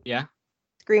 2. Yeah.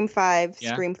 Scream 5,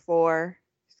 Scream 4,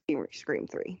 Scream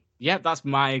 3. Yeah, that's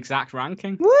my exact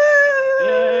ranking. Woo!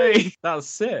 Yay! That was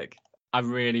sick. I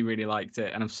really, really liked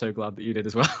it, and I'm so glad that you did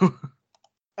as well.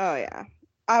 Oh, yeah.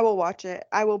 I will watch it.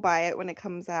 I will buy it when it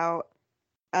comes out.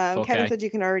 Kevin said you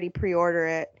can already pre-order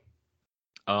it.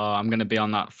 Oh, I'm going to be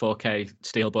on that 4K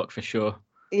Steelbook for sure.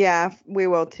 Yeah, we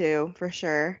will too, for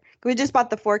sure. We just bought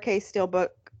the 4K Steelbook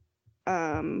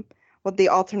with the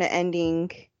alternate ending,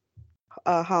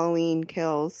 Halloween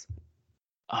Kills.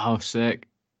 Oh, sick.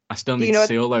 I still need to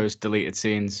see all those deleted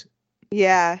scenes.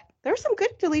 Yeah, there were some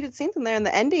good deleted scenes in there, and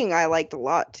the ending I liked a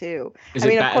lot too. Is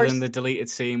it better than the deleted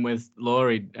scene with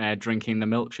Laurie drinking the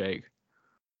milkshake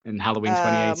in Halloween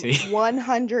 2018?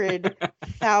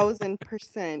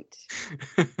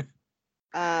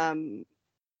 100,000%.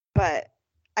 But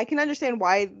I can understand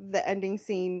why this ending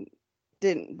scene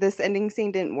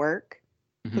didn't work,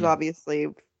 because obviously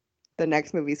the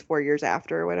next movie's 4 years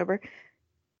after or whatever.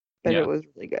 But it was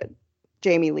really good.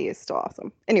 Jamie Lee is still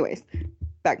awesome. Anyways,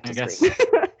 back to Scream.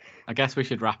 I guess we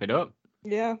should wrap it up.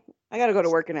 Yeah, I gotta go to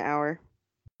work in an hour.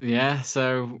 Yeah,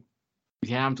 so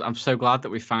I'm so glad that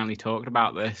we finally talked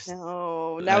about this.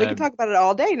 No, now we can talk about it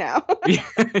all day now.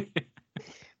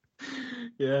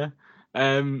 Yeah.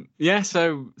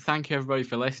 So thank you everybody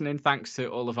for listening. Thanks to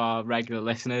all of our regular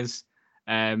listeners.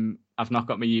 I've not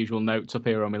got my usual notes up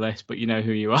here on my list, but you know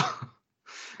who you are.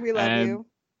 We love you.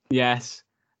 Yes.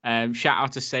 Shout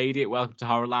out to Sadie at Welcome to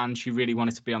Horrorland. She really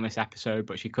wanted to be on this episode,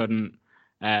 but she couldn't.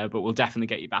 But we'll definitely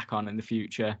get you back on in the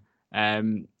future.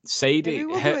 Sadie, Maybe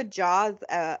we'll do a Jaws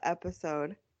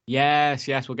episode. Yes,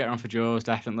 we'll get her on for Jaws,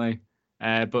 definitely.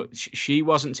 But she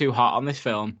wasn't too hot on this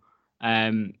film.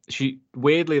 She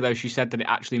weirdly though, she said that it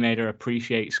actually made her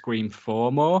appreciate Scream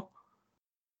 4 more.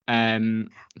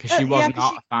 Because she was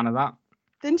not a fan of that.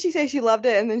 Didn't she say she loved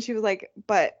it, and then she was like,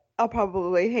 "But I'll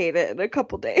probably hate it in a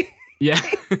couple days." Yeah,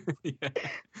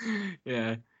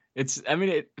 yeah.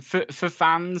 For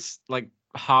fans, like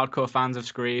hardcore fans of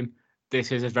Scream,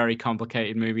 this is a very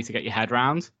complicated movie to get your head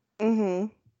around. Mm-hmm.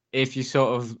 If you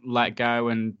sort of let go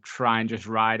and try and just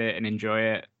ride it and enjoy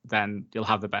it, then you'll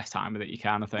have the best time with it you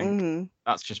can. I think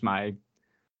that's just my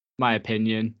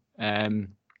opinion.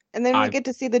 And then we get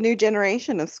to see the new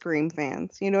generation of Scream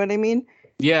fans. You know what I mean?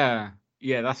 Yeah,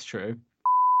 that's true.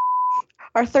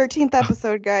 Our 13th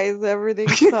episode, guys. Everything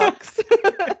sucks.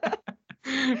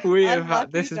 We have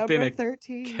had, this has been a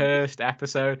 13. cursed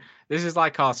episode. This is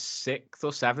like our 6th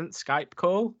or 7th Skype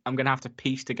call. I'm gonna have to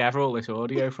piece together all this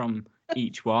audio from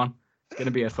each one. It's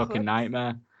gonna be a fucking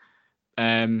nightmare.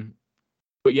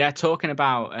 But yeah, talking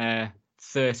about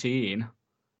 13.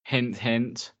 Hint,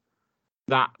 hint.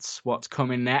 That's what's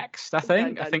coming next. I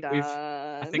think. Dun, dun,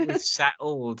 I think we've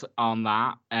settled on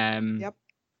that. Yep.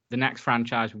 The next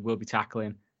franchise we'll be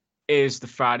tackling is the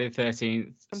Friday the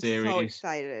 13th series. I'm so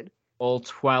excited. All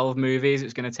 12 movies.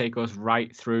 It's going to take us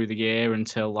right through the year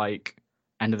until like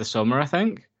end of the summer, I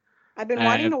think. I've been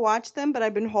wanting to watch them, but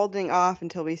I've been holding off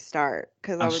until we start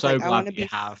because I was so like, glad I want to that you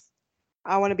have.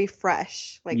 I want to be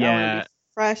fresh. Like Yeah. I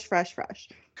want to be fresh.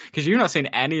 Because you've not seen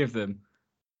any of them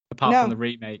apart from the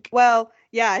remake. Well,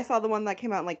 yeah, I saw the one that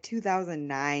came out in like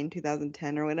 2009,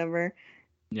 2010 or whatever.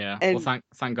 Yeah. And well,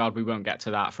 thank God we won't get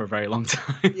to that for a very long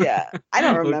time. yeah, I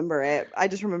don't remember it. I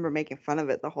just remember making fun of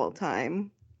it the whole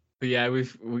time. But yeah, we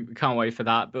can't wait for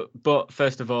that. But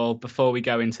first of all, before we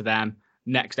go into them,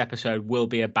 next episode will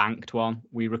be a banked one.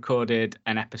 We recorded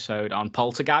an episode on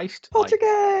Poltergeist.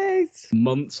 Poltergeist! Like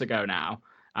months ago now.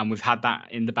 And we've had that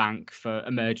in the bank for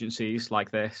emergencies like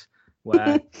this,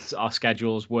 where our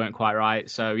schedules weren't quite right.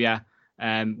 So yeah,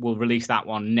 we'll release that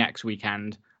one next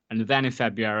weekend. And then in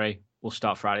February, we'll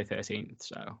start Friday 13th.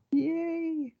 So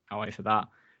yay! I'll wait for that.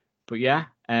 But yeah,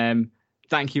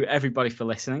 thank you everybody for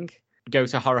listening. Go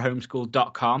to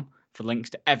horrorhomeschool.com for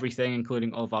links to everything,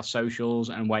 including all of our socials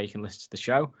and where you can listen to the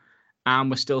show. And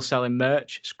we're still selling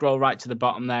merch. Scroll right to the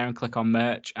bottom there and click on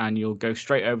merch, and you'll go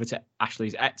straight over to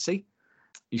Ashley's Etsy.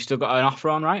 You still got an offer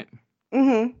on, right?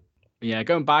 Mm-hmm. Yeah,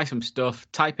 go and buy some stuff.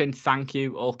 Type in thank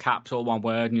you, all caps, all one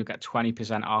word, and you'll get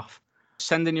 20% off.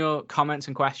 Send in your comments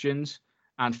and questions,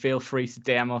 and feel free to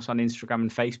DM us on Instagram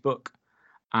and Facebook,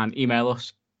 and email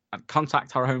us at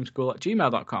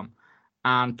contact@horrorhomeschool@gmail.com.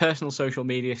 And personal social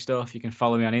media stuff, you can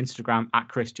follow me on Instagram at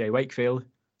Chris J. Wakefield.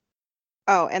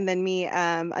 Oh, and then me,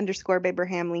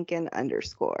 _Babraham Lincoln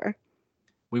 _.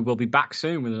 We will be back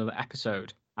soon with another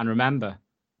episode. And remember,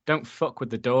 don't fuck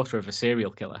with the daughter of a serial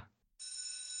killer.